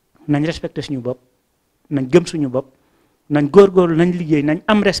nañ respecté suñu bopp nañ gëm suñu bopp nañ góorgóorlu nañ liggéey nañ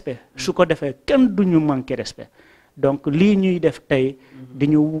am respect su ko defee kenn duñu manqué respect donc lii ñuy def tey di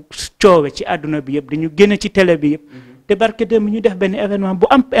ñu coowe ci àdduna bi yëpp di ñu génne ci télé bi yëpp te barke dem ñu def benn événement bu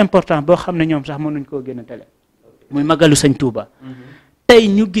am important boo xam ne ñoom sax mënuñ koo génne télé muy magalu Sëñ Touba tey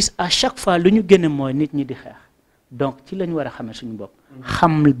ñu gis à chaque fois lu ñu génne mooy nit ñi di xeex donc ci lañ war a xamee suñu bopp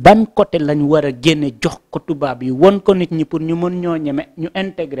xam ban côté lañ war a génne jox ko tubaab yi won ko nit ñi pour ñu mën ñoo ñeme ñu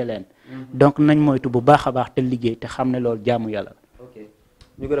intégrer leen donc nañ moytu bu baax a baax te liggéey te xam ne loolu jaamu yàlla la. ok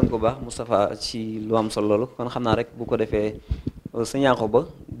ñu gërëm ko baax Moustapha ci lu am solo loolu kon xam naa rek bu ko defee sëñ Yankhoba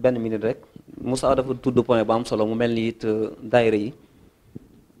benn minute rek Moussa dafa tudd point bu am solo mu mel ni it daayira yi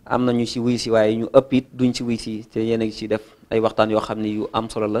am na ñu ci wuy si waaye ñu ëpp it duñ ci wuy si te yéen a ngi ci def ay waxtaan yoo xam ne yu am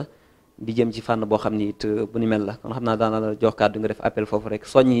solo la di jëm ci fànn boo xam ni it bu ni mel la kon xam naa daana la jox kàddu nga def appel foofu rek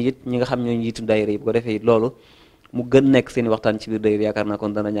soññi it ñi nga xam ñoo njiitu daayira yi bu ko defee it loolu mu gën nekk seen i waxtaan ci biir daayira yaakaar naa kon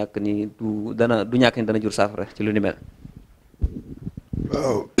dana ñàkk ni du ñàkk ni dana jur saafara ci lu ni mel.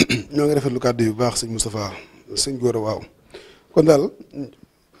 waaw ñoo ngi rafetlu kàddu yu baax sëñ Moustapha sëñ Gora waaw kon daal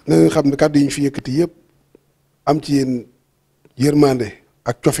na nga xam ne kàddu yi ñu fi yëkkati yëpp am ci yéen yërmande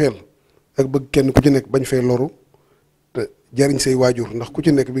ak cofeel ak bëgg kenn ku ci nekk bañ fay loru te jariñ say waajur ndax ku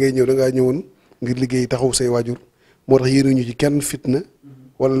ci nekk bi ngay ñëw da ngaa ñëwoon ngir liggéey taxaw say waajur moo tax yéenuñu ci kenn fitna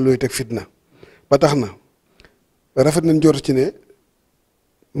wala looy teg fitna ba tax na rafet nañ jot ci ne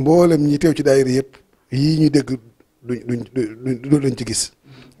mboolem ñi teew ci daayira yëpp yii ñu dégg du lañ ci gis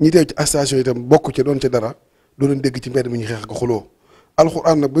ñi teew ci station itam bokk ca doon ca dara doo leen dégg ci mbedd mi ñu xeex ko xuloo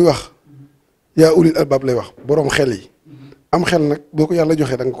alxuraan nag buy wax yaa ulil albaab lay wax boroom xel yi am xel nag boo ko yàlla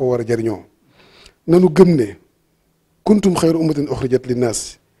joxee da nga ko war a jariñoo nanu gëm ne kuntum xayru ummatin uxrijat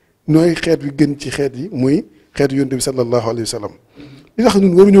linnaas nooy xeet wi gën ci xeet yi muy xeetu yonent bi sallallahu alayhi wa sallam li tax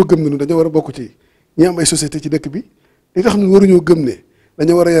ñun waruñoo gëm ne ñun dañoo war a bokk ci ñi am ay société ci dëkk bi li tax ñun waruñoo gëm ne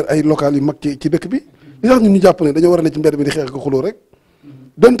dañoo war a yar ay local yu mag ci dëkk bi li tax ñun ñu jàpp ne dañoo war a ne ci mbedd mi di xeex ko xuloo rek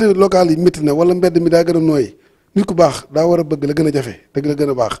donte local yi métti na wala mbedd mi daa gën a nooy nit ku baax daa war a bëgg la gën a jafe dëgg la gën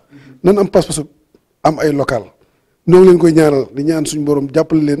a baax nan am pas-pasu am ay local ñoo ngi leen koy ñaanal di ñaan suñu borom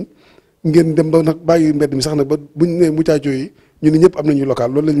jàppale leen ngeen dem ba nag bàyyi mbedd mi sax nag ba buñ ne mucaacoo yi ñu ne ñëpp am nañu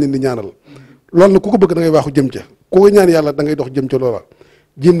local loolu lañ leen di ñaanal loolu nag ku ko bëgg da ngay waaxu jëm ca ku ko ñaan yàlla da ngay dox jëm ca loola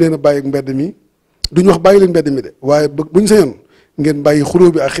jéem leen a bàyyi mbedd mi duñu wax bàyyi leen mbedd mi de waaye buñ sañoon ngeen bàyyi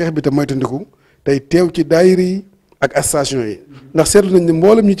xuloo bi ak xeex bi te moytandiku tey teew ci daayira yi ak station yi ndax seetlu nañ ne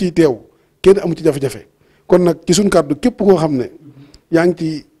mboolem ñi ciy teew kenn amu ci jafe-jafe kon nag ci suñ kàddu képp koo xam ne yaa ngi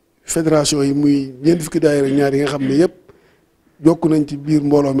ci fédération yi muy ñeent fukki daayira ñaar yi nga xam ne yëpp jokku nañ ci biir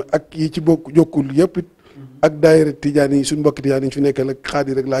mbooloo mi ak yi ci bokk jokkul yëpp it ak daayira tijaan yi suñ mbokki tijaan yi ñu fi nekkal ak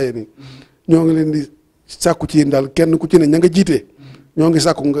xaadir rek laayeen yi ñoo ngi leen di sàkku ci yéen daal kenn ku ci ne ña nga jiite ñoo ngi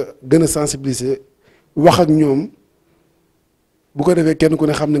sàkku nga gën a sensibiliser wax ak ñoom bu ko defee kenn ku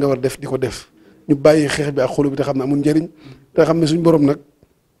ne xam ne nga war def di ko def ñu bàyyi xeex bi ak xolu bi te xam ne amul njëriñ te xam ne suñ borom nag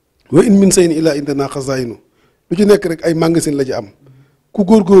wa in min sayin illa indana xazaayinu lu ci nekk rek ay magasin la ci am ku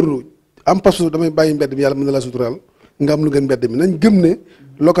góorgóorlu am pasu damay bàyyi mbedd mi yàlla mën na la suturaal nga am lu gën mbedd mi nañ gëm ne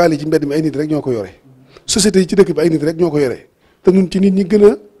local yi ci mbedd mi ay nit rek ñoo ko yore société yi ci dëkk bi ay nit rek ñoo ko yore te ñun ci nit ñi gën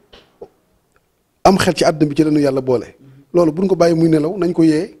a am xel ci àdduna bi ci lañu yàlla boole loolu buñ ko bàyyi muy nelaw nañ ko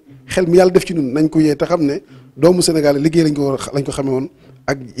yee xel mi yàlla def ci ñun nañ ko yee te xam ne doomu Sénégal liggéey lañ ko xamee woon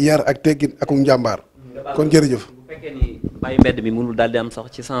ak yar ak teggin ak njàmbaar kon jërëjëf. bu fekkee ni bàyyi mbedd mi mënul daal di am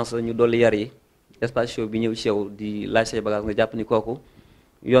sax ci sens ñu dolli yar yi espace show bi ñëw ci yow di laaj say bagage nga jàpp ni kooku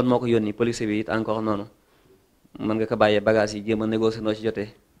yoon moo ko yónni police bi it encore noonu mën nga ko bàyyee bagage yi jéem a négocier noo ci jotee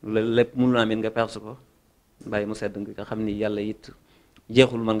loolu lépp mënul naa nga perse ko bàyyi mu sedd nga xam ni yàlla it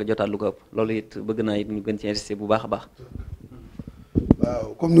jeexul mën nga jotaat lu ko ëpp loolu it bëgg naa it ñu gën ci insister bu baax a baax.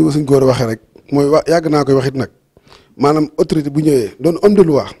 waaw comme ni ko suñ góor a waxee rek mooy yàgg naa koy waxit nag maanaam autorité bu ñëwee doon homme de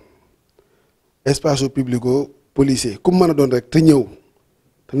loi espace public policier ku mu mën a doon rek te ñëw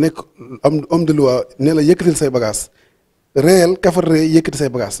te nekk am homme de loi ne la yëkkatil say bagage réel kafar ree yëkkati say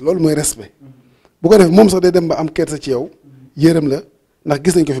bagage loolu mooy respect bu ko def moom sax day dem ba am kersa ci yow yërëm la ndax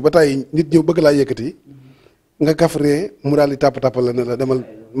gis nañ ko fi ba tàyyi nit ñëw bëgg laa yëkkati nga kafree mu daal di tàpp la ne la demal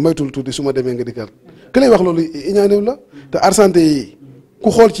moytul tuuti su ma demee nga dikkal ki lay wax loolu iñaanew la te Argentine yi ku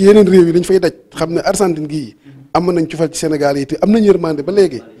xool ci yeneen réew yi dañ fay daj xam ne Argentine gii am nañ ci fal ci Sénégal yi te am nañ yërmande ba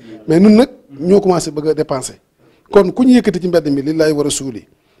léegi mais nun nag ñoo commencé bëgg a dépenser kon ku ñu yëkkati ci mbedd mi li laay war a suuli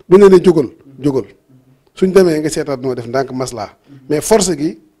bu ne ne jógal suñ demee nga seetaat noo def ndànk maslaa mais force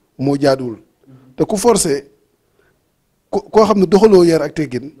gi moo jaaduwul te ku forcé koo xam ne doxaloo yar ak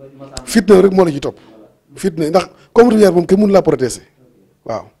teggin fitna rek moo la ci topp fitna ndax comme yar moom kenn mënu laa protéger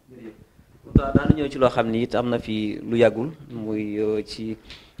waaw. daanu ñëw ci loo xam ni it am na fi lu yàggul muy ci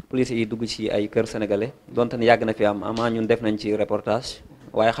police yi dugg ci ay kër sénégalais donte ne yàgg na fi am amaa ñun def nañ ci reportage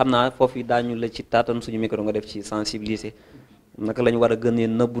waaye xam naa foofu daañu la ci taatan suñu micro nga def ci sensibiliser naka la ñu war a gën a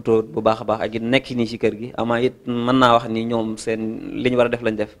nëbbutoo bu baax a baax ak it nekk nii ci kër gi amaa it mën naa wax ni ñoom seen li ñu war a def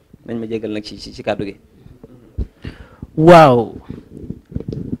lañ def nañ ma jégal nag ci kàddu gi. waaw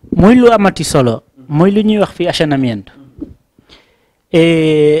muy lu amati solo mooy lu ñuy wax fi achanamiento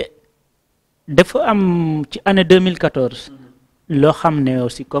dafa am ci année 2014 loo xam ne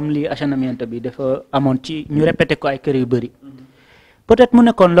aussi comme li achanamiento bi dafa amoon ci ñu répété ko ay kër yu bëri peut-être mu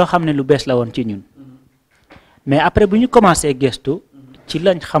nekkoon loo xam ne lu bees la woon ci ñun mais après bu ñu commencé gestu ci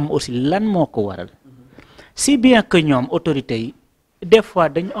lañ xam aussi lan moo ko waral si bien que ñoom autorités yi des fois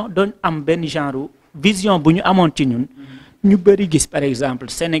doon am benn genre vision bu ñu amoon ci ñun ñu bëri gis par exemple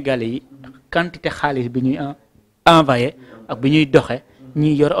sénégalais yi quantité xaalis bi ñuy envoyé ak bi ñuy doxe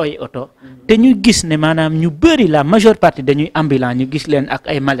ñi yor ay oto te ñu gis ne maanaam ñu bëri la majeure partie dañuy ambulant ñu gis leen ak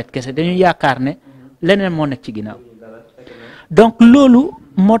ay mallette kese dañuy yaakaar ne leneen moo nekk ci ginnaaw donc loolu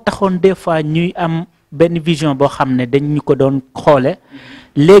moo taxoon des fois ñuy am benn vision boo xam ne dañ ñu ko doon xoole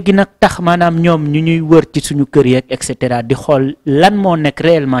léegi nag tax maanaam ñoom ñu ñuy wër ci suñu kër yeeg et cetera di xool lan moo nekk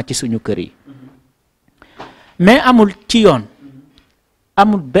réellement ci suñu kër yi mais amul ci yoon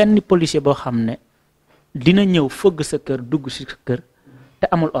amul benn policier boo xam ne dina ñëw fëgg sa kër dugg ci sa kër te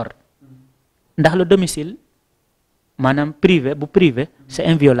amul ordre ndax le domicile maanaam privé bu privé c'est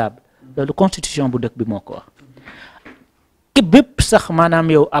inviolable loolu constitution bu dëkk bi moo ko wax ki bépp sax maanaam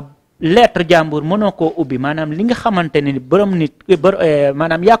yow ab lettre jàmbur mënoo koo ubbi maanaam li nga xamante ne borom nit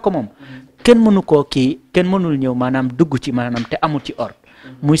maanaam yaa ko moom kenn mënu koo kii kenn mënul ñëw maanaam dugg ci maanaam te amul ci ordre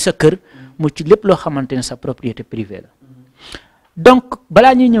muy sa kër mu ci lépp loo xamante ne sa propriété privée la donc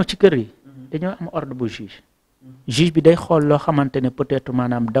balaa ñuy ñëw ci kër yi dañoo am ordre bu juge bi day xool loo xamante ne peut-être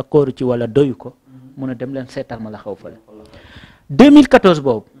maanaam d'accord ci wala doyu ko mun a dem leen seetal ma la xaw fale 2014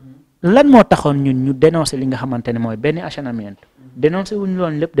 boobu lan moo taxoon ñun ñu dénoncer li nga xamante ne mooy benn acharnement dénoncer wuñu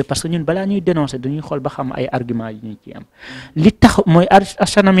loon lépp de parce que ñun balaa ñuy dénoncer dañuy xool ba xam ay argument yu ñu ci am li tax mooy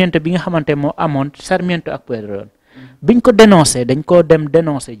acharnement bi nga xamante moo amoon Sarmiento ak Pueyrredón biñ ko dénoncer dañ koo dem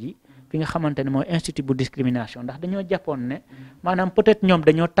dénoncer ji bi nga xamante ne mooy institut bu discrimination ndax dañoo jàppoon ne maanaam peut-être ñoom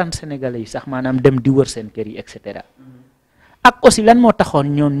dañoo tànn sénégalais yi sax maanaam dem di wër seen kër yi et cetera ak aussi lan moo taxoon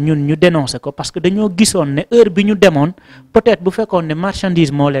ñun ñu dénoncé ko parce que dañoo gisoon ne heure bi ñu demoon peut-être bu fekkoon ne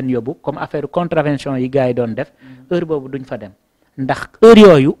marchandise moo leen yóbbu comme affaire contravention yi gars yi doon def heure boobu duñ fa dem ndax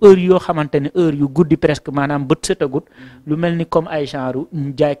heure yoo xamante ne heure yu guddi presque maanaam bët sëtagut lu mel ni comme ay genre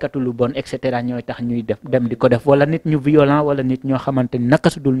jaaykatu lu bon et cetera ñooy tax ñuy dem di ko def wala nit ñu violent wala nit ñoo xamante ni naka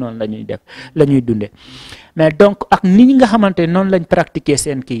su dul noonu la ñuy def la ñuy dundee mais donc ak nit ñi nga xamante ne noonu lañ pratiquer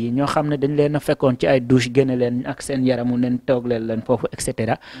seen kii yi ñoo xam ne dañ leen a fekkoon ci ay douche génne leen ak seen yaramu neen toog leen foofu et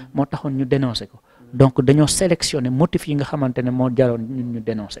cetera moo taxoon ñu dénoncé ko donc dañoo sélectionné motif yi nga xamante ne moo jaroon ñun ñu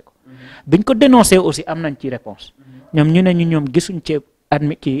dénoncé ko biñ ko dénoncé aussi am nañ ci réponse ñoom ñu ne ñoom gisuñ ci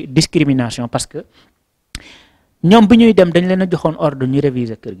ci discrimination parce que ñoom bi ñuy dem dañ leen a joxoon ordre ñu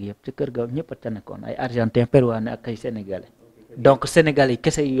réviser kër gi yëpp ci kër ga ñëpp a ca nekkoon ay argentin peruanais ak ay sénégalais donc sénégalais yi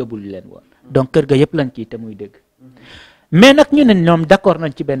kese yi yóbbul leen woon donc kër ga yëpp lañ ciy te muy dégg mais nag ñu ne ñoom d'accord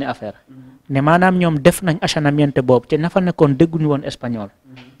nañ ci benn affaire ne maanaam ñoom def nañ achanamiento boobu te na fa nekkoon dégguñu woon espagnol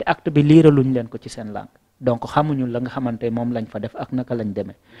te acte bi liiraluñ leen ko ci seen langue donc xamuñu la nga xamante moom lañ fa def ak naka lañ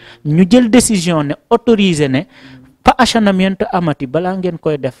demee ñu jël décision ne autorisé ne pa achanamiento amati balaa ngeen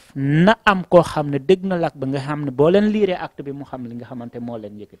koy def na am koo xam ne dégg na làkk ba nga xam ne boo leen liiree acte bi mu xam li nga xamante moo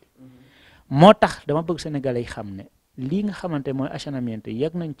leen yëkkati moo tax dama bëgg sénégalais yi xam ne lii nga xamante mooy achanamiento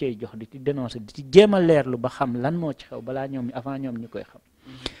yegg nañ cey jox di ci dénoncer di ci jéem a leerlu ba xam lan moo ci xew balaa ñoom avant ñoom ñu koy xam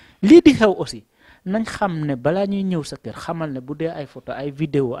lii di xew aussi nañ xam ne balaa ñuy ñëw sa kër xamal ne bu dee ay photo ay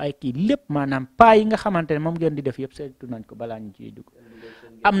vidéo ay kii lépp maanaam pas yi nga xamante ne moom ngeen di def yëpp seetu nañ ko balaa ñu ciy dugg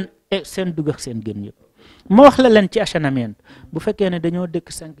am seen dugg ak seen gën yëpp moo wax la leen ci achanamiento bu fekkee ne dañoo dëkk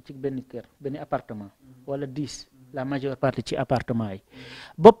 5 ci benn kër benn appartement wala 10 la majeure partie ci appartement yi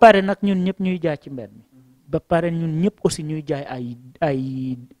ba pare nag ñun ñëpp ñuy jaay ci mbedd mi ba pare ñun ñëpp aussi ñuy jaay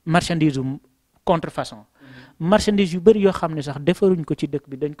ay marchandise contrefaçon marchandise yu bëri yoo xam ne sax defaruñ ko ci dëkk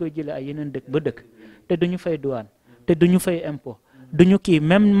bi dañ koy jëlee ay yeneen dëkk ba dëkk te duñu fay douane te duñu fay impôt duñu kii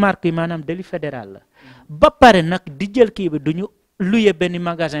même marque yi maanaam délit fédéral la ba pare nag di jël kii bi duñu luye benn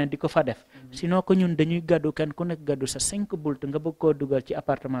magasin di ko fa def sinon ko ñun dañuy gàddu kenn ku nekk gàddu sa 5 boult nga bëgg koo dugal ci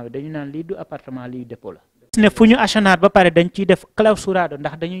appartement bi dañu naan lii du appartement lii dépôt la ne fu ñu achanaat ba pare dañ ciy def clausurado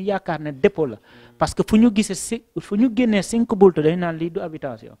ndax dañuy yaakaar ne dépôt la parce que fu ñu gisee fu ñu génnee 5 boult dañu naan lii du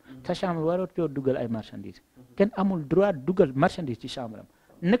habitation sa chambre waroo coo dugal ay marchandise kenn amul droit dugal marchandise ci chambre am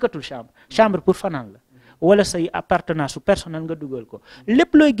nekkatul chambre pour fanaan la wala say appartenance su personnel nga dugal ko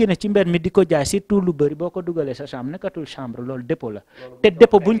lépp looy génne ci mbedd mi di ko jaay surtout lu bëri boo ko dugalee sa chambre nekkatul chambre loolu dépôt la te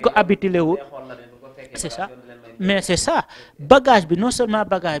dépôt buñ ko habitulé wu c'est ça mais c'est ça bagage bi non seulement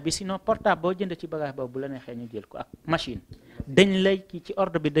bagage bi sinon portable boo jënd ci bagage boobu bu la neexee ñu jël ko ak machine dañ lay kii ci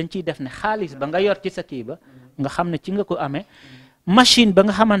ordre bi dañ ciy def ne xaalis ba nga yor ci sa kii ba nga xam ne ci nga ko amee machine ba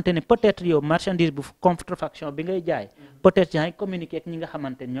nga xamante ne peut-être yow marchandise bu contrefaction bi ngay jaay peut-être yaa ngi communiquer ak ñi nga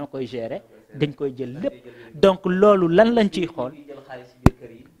xamante ne ñoo koy gérer dañ koy jël lépp donc loolu lan lañ ciy xool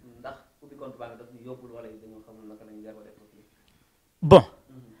bon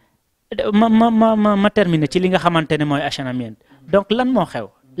ma terminer ci li nga xamante ne mooy achanamiento donc lan moo xew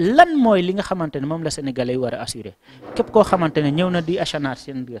lan mooy li nga xamante ne moom la sénégalais yi war a assurer képp koo xamante ne ñëw na di achanaat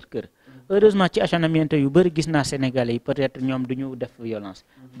seen kër heureusement ci achanamiento yu bëri gis naa sénégalais yi peut-être ñoom du ñu def violence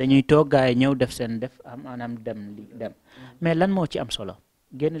dañuy toog gars yi ñëw def seen maanaam dem mais lan moo ci am solo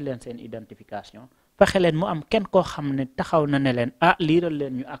génn leen seen identification fexe leen mu am kenn koo xam ne taxaw na ne leen liiral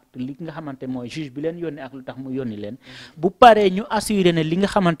leen ñu acte li nga xamante mooy juge bi leen yónni ak lu tax mu yónni leen bu paree ñu assuré ne li nga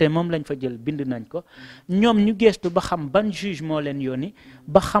xamante ne moom lañ fa jël bind nañ ko ñoom ñu gestu ba xam ban juge moo leen yónni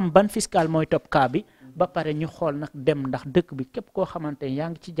ba xam ban fiscal mooy topp cas bi ba pare ñu xool nag dem ndax dëkk bi képp koo xamante ne yaa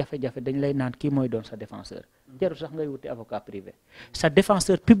ngi ci jafe-jafe dañ lay naan kii mooy doon sa défenseur jarul sax ngay wuti avocat privé sa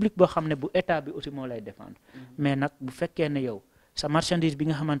défenseur public boo xam ne bu état bi aussi moo lay défendre mais nag bu fekkee ne yow sa marchandise bi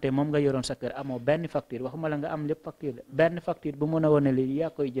nga xamante ne moom nga yoroon sa kër amoo benn facture waxuma la nga am lépp facture benn facture bu mën a wane lii yaa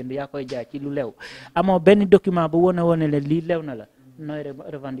koy jënd yaa koy jaay ci lu lew amoo benn document bu wane wane le lii lew na la nooy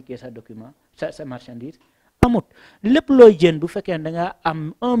revendiquer sa document sa marchandise amut lépp looy jënd bu fekkee ne da nga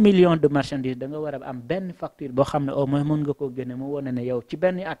am 1 million de marchandises da nga war a am benn facture boo xam ne au moins mën nga koo génne mu wane ne yow ci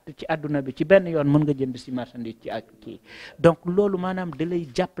benn ci àdduna bi ci benn yoon mën nga jënd si marchandise ci ak kii donc loolu maanaam da lay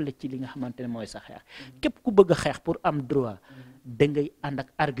jàppale ci li nga xamante ne mooy sa xeex képp ku bëgg a xeex pour am droit da ngay ànd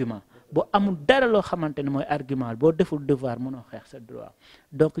ak argument boo amul dara loo xamante ne mooy argument boo deful devoir mënoo xeex sa droit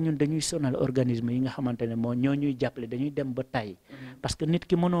donc ñun dañuy sonal organisme yi nga xamante ne moo ñoo ñuy jàppale dañuy dem ba tey parce que nit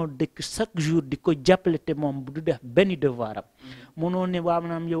ki mënoo dëkk chaque jour di ko jàppale te moom du def benn devoir am mënoo ne waa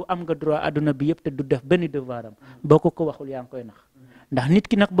maanaam yow am nga droit adduna bi yëpp te du def benn devoir am boo ko waxul yaa ngi koy nax ndax nit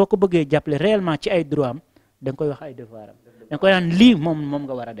ki nag boo ko bëggee jàppale réellement ci ay droit am da nga koy wax ay devoir am da nga koy naan lii moom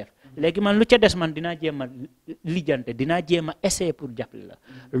nga war a def léegi man lu ca des man dinaa jéem a lijjante dinaa jéem a essayer pour jàppale la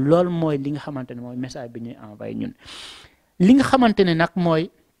loolu mooy li nga xamante ne mooy message bi ñuy envoyé ñun li nga xamante ne nag mooy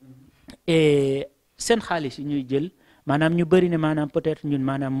seen xaalis yi ñuy jël maanaam ñu bëri ne maanaam peut-être ñun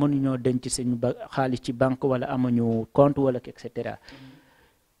maanaam mënuñoo denc seen xaalis ci banque wala amuñu compte wala et cetera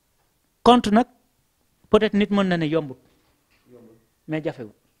compte nag peut-être nit mën na ne yombut mais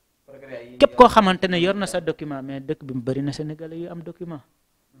jafewut képp koo xamante ne yor na sa document mais dëkk bi mu bëri na Sénégalais yu am document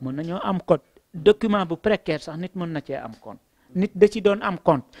mën nañoo am compte document bu précaire sax nit mën na cee am compte nit da ci doon am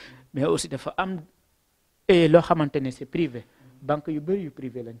compte mais aussi dafa am loo xamante ne c'est privé banque yu bëri yu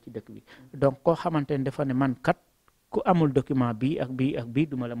privé lañ ci dëkk bi donc koo xamante ne dafa ne man kat ku amul document bii ak bii ak bii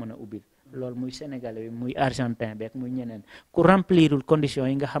duma la mën a ubbil loolu muy sénégalais bi muy argentin beeg muy ñeneen ku remplirul conditions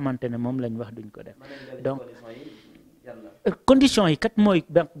yi nga xamante ne moom lañ wax duñ ko def donc conditions yi kat mooy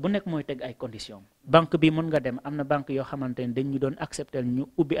banque bu nekk mooy teg ay conditions banque bi mën nga dem am na banque yoo xamante ne dañ ñu doon accepter ñu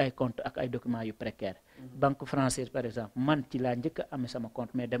ubbi ay compte ak ay documents yu précaire banque française par exemple man ci laa njëkk a amee sama compte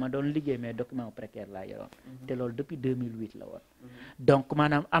mais dama doon liggéey mais document yu précaire laa yoroon te loolu depuis 2008 la woon donc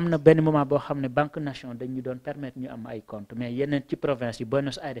maanaam am na benn moment boo xam ne banque nation dañ ñu doon permettre ñu am ay compte mais yeneen ci province yi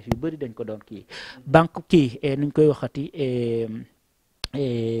Buenos Aires yu bëri dañ ko doon kii banque kii nuñ koy waxati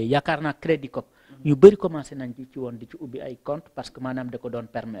yaakaar naa Crédit Cop yu bëri commencé nañ ci woon di ci ubbi ay compte parce que maanaam da ko doon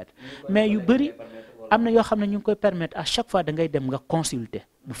permettre mais yu bëri am na yoo xam ne ñu ngi koy permettre à chaque fois da ngay dem nga consulter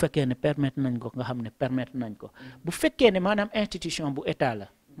bu fekkee ne permettre nañ ko nga xam ne permettre nañ ko bu fekkee ne maanaam institution bu état la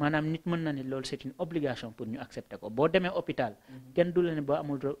maanaam nit mën na ne loolu c'est une obligation pour ñu accepter ko boo demee hôpital kenn du la ne boo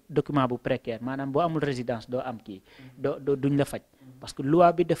amul document bu précaire maanaam boo amul résidence doo am kii doo duñ la faj parce que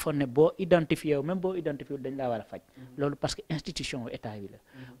loi bi defoon ne boo identifié wu même boo identifié wu dañ laa war a faj loolu parce que institution état yi la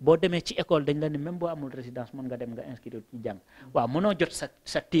boo demee ci école dañ la ne même boo amul résidence mën nga dem nga inscrire ci jàng waaw mënoo jot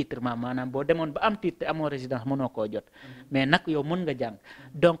sa titre maanaam boo demoon ba am titre te amoo résidence mënoo koo jot mais nag yow mën nga jàng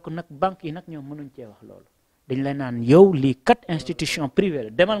donc nag banque yi nag ñoom mënuñ cee wax loolu dañ la naan yow lii kat institution privée la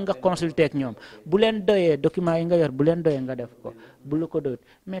demal nga consulter ak ñoom bu leen doyee document yi nga yor bu leen doyee nga def ko bu la ko doyut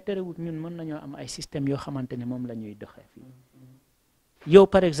mais terewut ñun mën nañoo am ay système yoo xamante ne moom la ñuy doxee fii yow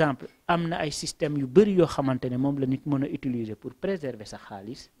par exemple am na ay système yu bëri yoo xamante ne moom la nit mën a utiliser pour préserver sa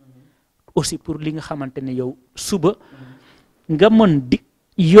xaalis aussi pour li nga xamante ne yow suba nga mën di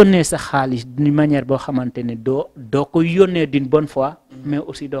yónnee sa xaalis d'une manière boo xamante ne doo ko yónnee d'une bonne foi mais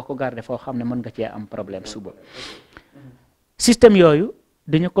aussi doo ko garder foo xam ne mën nga cee am problème suba système yooyu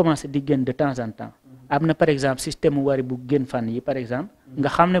dañu commencé di génn de temps en temps am na par exemple système mu wari bu génn fan yi par exemple nga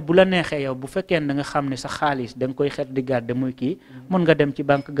xam ne bu la neexee yow bu fekkee ne da nga xam ne sa xaalis da nga koy xet di garder muy kii mën nga dem ci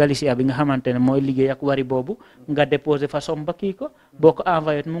banque Galicia bi nga xamante ne mooy liggéey ak wari boobu nga déposer fa somme ba kii ko boo ko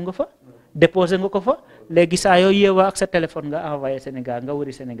envoyé mu nga fa déposer nga ko fa léegi saa yoo yeewoo ak sa téléphone nga envoyé Sénégal nga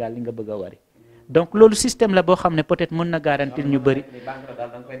wari Sénégal li nga bëgg a wari donc loolu système la boo xam ne peut-être mën na garantir ñu bëri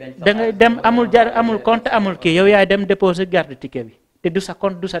da ngay dem amul compte amul kii yow yaay dem déposer garde ticket bi te du sa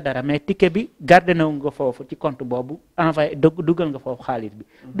compte du sa dara mais ticket bi garder na nga foofu ci compte boobu envoyé dugal nga foofu xaalis bi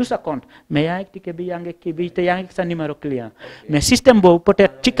du sa compte mais yaa ngi ticket bi yaa ngi kii bi te yaa ngi sa numéro client mais système boobu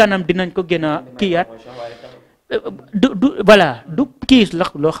peut-être ci kanam dinañ ko gën a kiiyaat voilà du kii la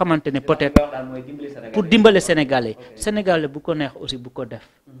loo xamante ne peut-être pour dimbale sénégalais bu ko neex aussi bu ko def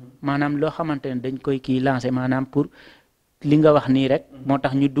maanaam loo xamante ne dañ koy kii lancer maanaam pour li nga wax nii rek moo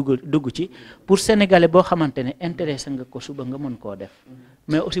tax ñu dugg ci pour sénégalais boo xamante ne intéressé nga ko suba nga mën koo def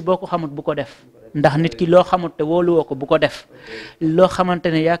mais aussi boo ko xamut bu ko def ndax nit ki loo xamut te wóoluwoo ko bu ko def loo xamante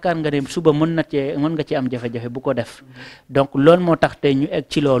ne yaakaar nga ne suba mën nga ci am jafe-jafe bu ko def donc loolu moo tax tey ñu egg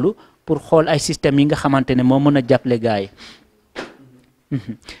ci loolu pour xool ay systèmes yi nga xamante ne moo mën a jàppale gars yi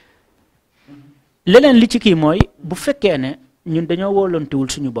leneen li ci kii mooy bu fekkee ne ñun dañoo wóolantewul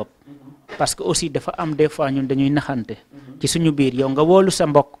suñu bopp parce que aussi dafa am des fois ñun dañuy naxante ci suñu biir yow nga wóolu sa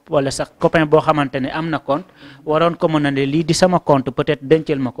mbokk wala sa copain boo xamante ne am na compte waroon ko mën a ne lii di sama compte peut-être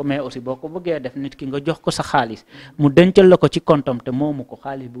dencal ma ko mais aussi boo ko bëggee def nit ki nga jox ko sa xaalis mu dencal la ko ci comptam te moomu ko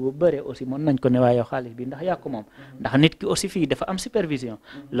xaalis bi bu bëree aussi mën nañ ko ne waaye yow xaalis bi ndax yaa ko moom ndax nit ki aussi fii dafa am supervision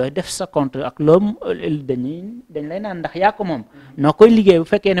looy def sa compte ak loolu dañ lay naan ndax yaa ko moom noo koy liggéey bu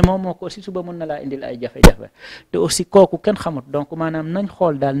fekkee ne moom moo ko aussi suba mën na laa indil ay jafe-jafe te aussi kooku kenn xamut donc maanaam nañ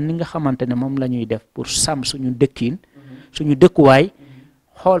xool daal ni nga xamante ne moom la ñuy def pour sàmm suñu dëkkiin suñu dëkkuwaay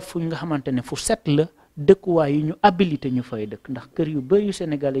xool fu nga xamante ne fu set la dëkkuwaay yu ñu habilité ñu fay dëkk ndax kër yu bëri yu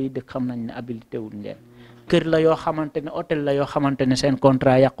sénégalais yi dëkk xam nañ ne habilité wuñ leen kër la yoo xamante ne hôtel la yoo xamante ne seen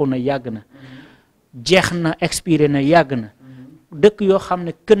contrat yàqu na yàgg na jeex na expiré na yàgg na dëkk yoo xam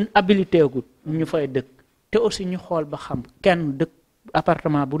ne kenn habilité gu ñu fay dëkk te aussi ñu xool ba xam kenn dëkk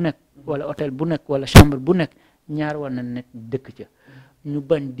appartement bu nekk wala hôtel bu nekk wala chambre bu nekk ñaar war na nekk dëkk ca ñu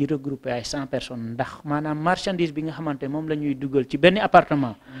bañ di regrouper ay 100 personnes ndax maanaam marchandise bi nga xamante moom la ñuy dugal ci benn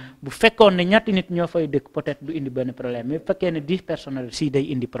appartement bu fekkoon ne ñetti nit ñoo fay dëkk peut-être du indi benn problème mais bu fekkee ne 10 personnes si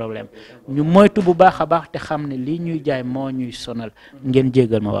day indi problème ñu moytu bu baax a baax te xam ne lii ñuy jaay moo ñuy sonal ngeen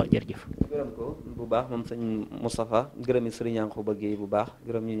jéggal ma waaw jërëjëf. gërëm ko bu baax moom sëñ Moustapha gërëm yi sëriñ Yankhoba Guèye bu baax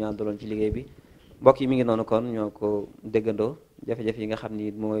gërëm ñu àndaloon ci liggéey bi mbokk yi mi ngi noonu kon ñoo ko déggandoo jafe-jafe yi nga xam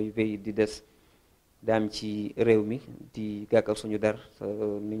ni mooy wéy di des daam ci réew mi di gàkkal suñu der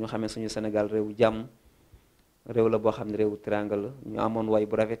ni ñu xamee suñu Sénégal réew jàmm réew la boo xam ne réewu triangle la ñu amoon way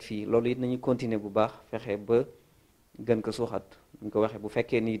bu rafet fii loolu it nañu continuer bu baax fexe ba gën ko suuxat ñu ko waxee bu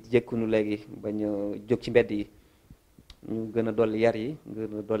fekkee ni jékkunu léegi bañ a jóg ci mbedd yi ñu gën a dolli yar yi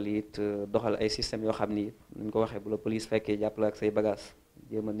gën a dolli it doxal ay systèmes yoo xam ni ñu ko waxee bu la police fekkee jàppale ak say bagage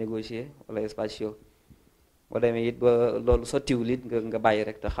jéem a négocier wala spatio boo demee it ba loolu sottiwul it nga bàyyi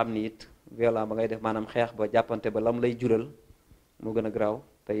rek te xam ni it violent ba ngay def maanaam xeex ba jàppante ba lam lay jural moo gën a garaaw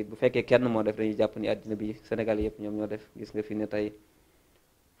te it bu fekkee kenn moo def dañuy jàpp ni àddina bi Sénégal yëpp ñoom ñoo def gis nga fi ne tey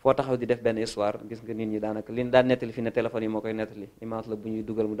foo taxaw di def benn histoire gis nga nit ñi daanaka li ñu daan nettali fi ne téléphone yi moo koy nettali image la bu ñuy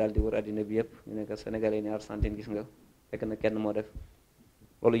dugal mu daal di wër àddina bi yëpp ñu nekk Sénégalais ni Argentine gis nga fekk na kenn moo def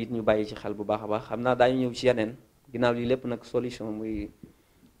loolu it ñu bàyyi ci xel bu baax a baax xam naa daañu ñëw ci yeneen ginnaaw lii lépp nag solution muy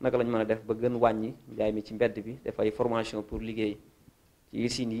naka lañ mën a def ba gën wàññi njaay mi ci mbedd bi def ay formation pour liggéey ci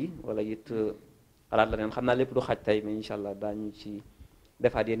usines yi wala it xalaat la neen xam naa lépp du xaj tey mais incha allah daañu ci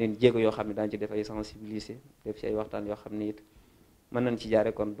defaat yeneen jéego yoo xam ne daañu ci def ay sensibiliser def ci ay waxtaan yoo xam ne it mën nañ ci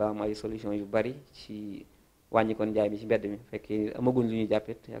jaare kon ba am ay solution yu bari ci wàññi kon njaay mi ci mbedd mi fekkee amaguñ lu ñuy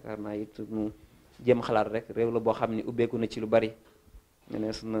jàppit yaakaar naa it mu jéem xalaat rek réew la boo xam ne ubbeeku na ci lu bari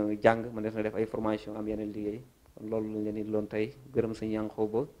mënees na jàng mënees na def ay formation am yeneen liggéey kon loolu lañ leen di loon tey gërëm sëñ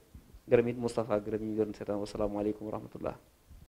Yankhoba gërëm it Moustapha gërëm ñu doon seetaan wasalaamaaleykum wa rahmatullah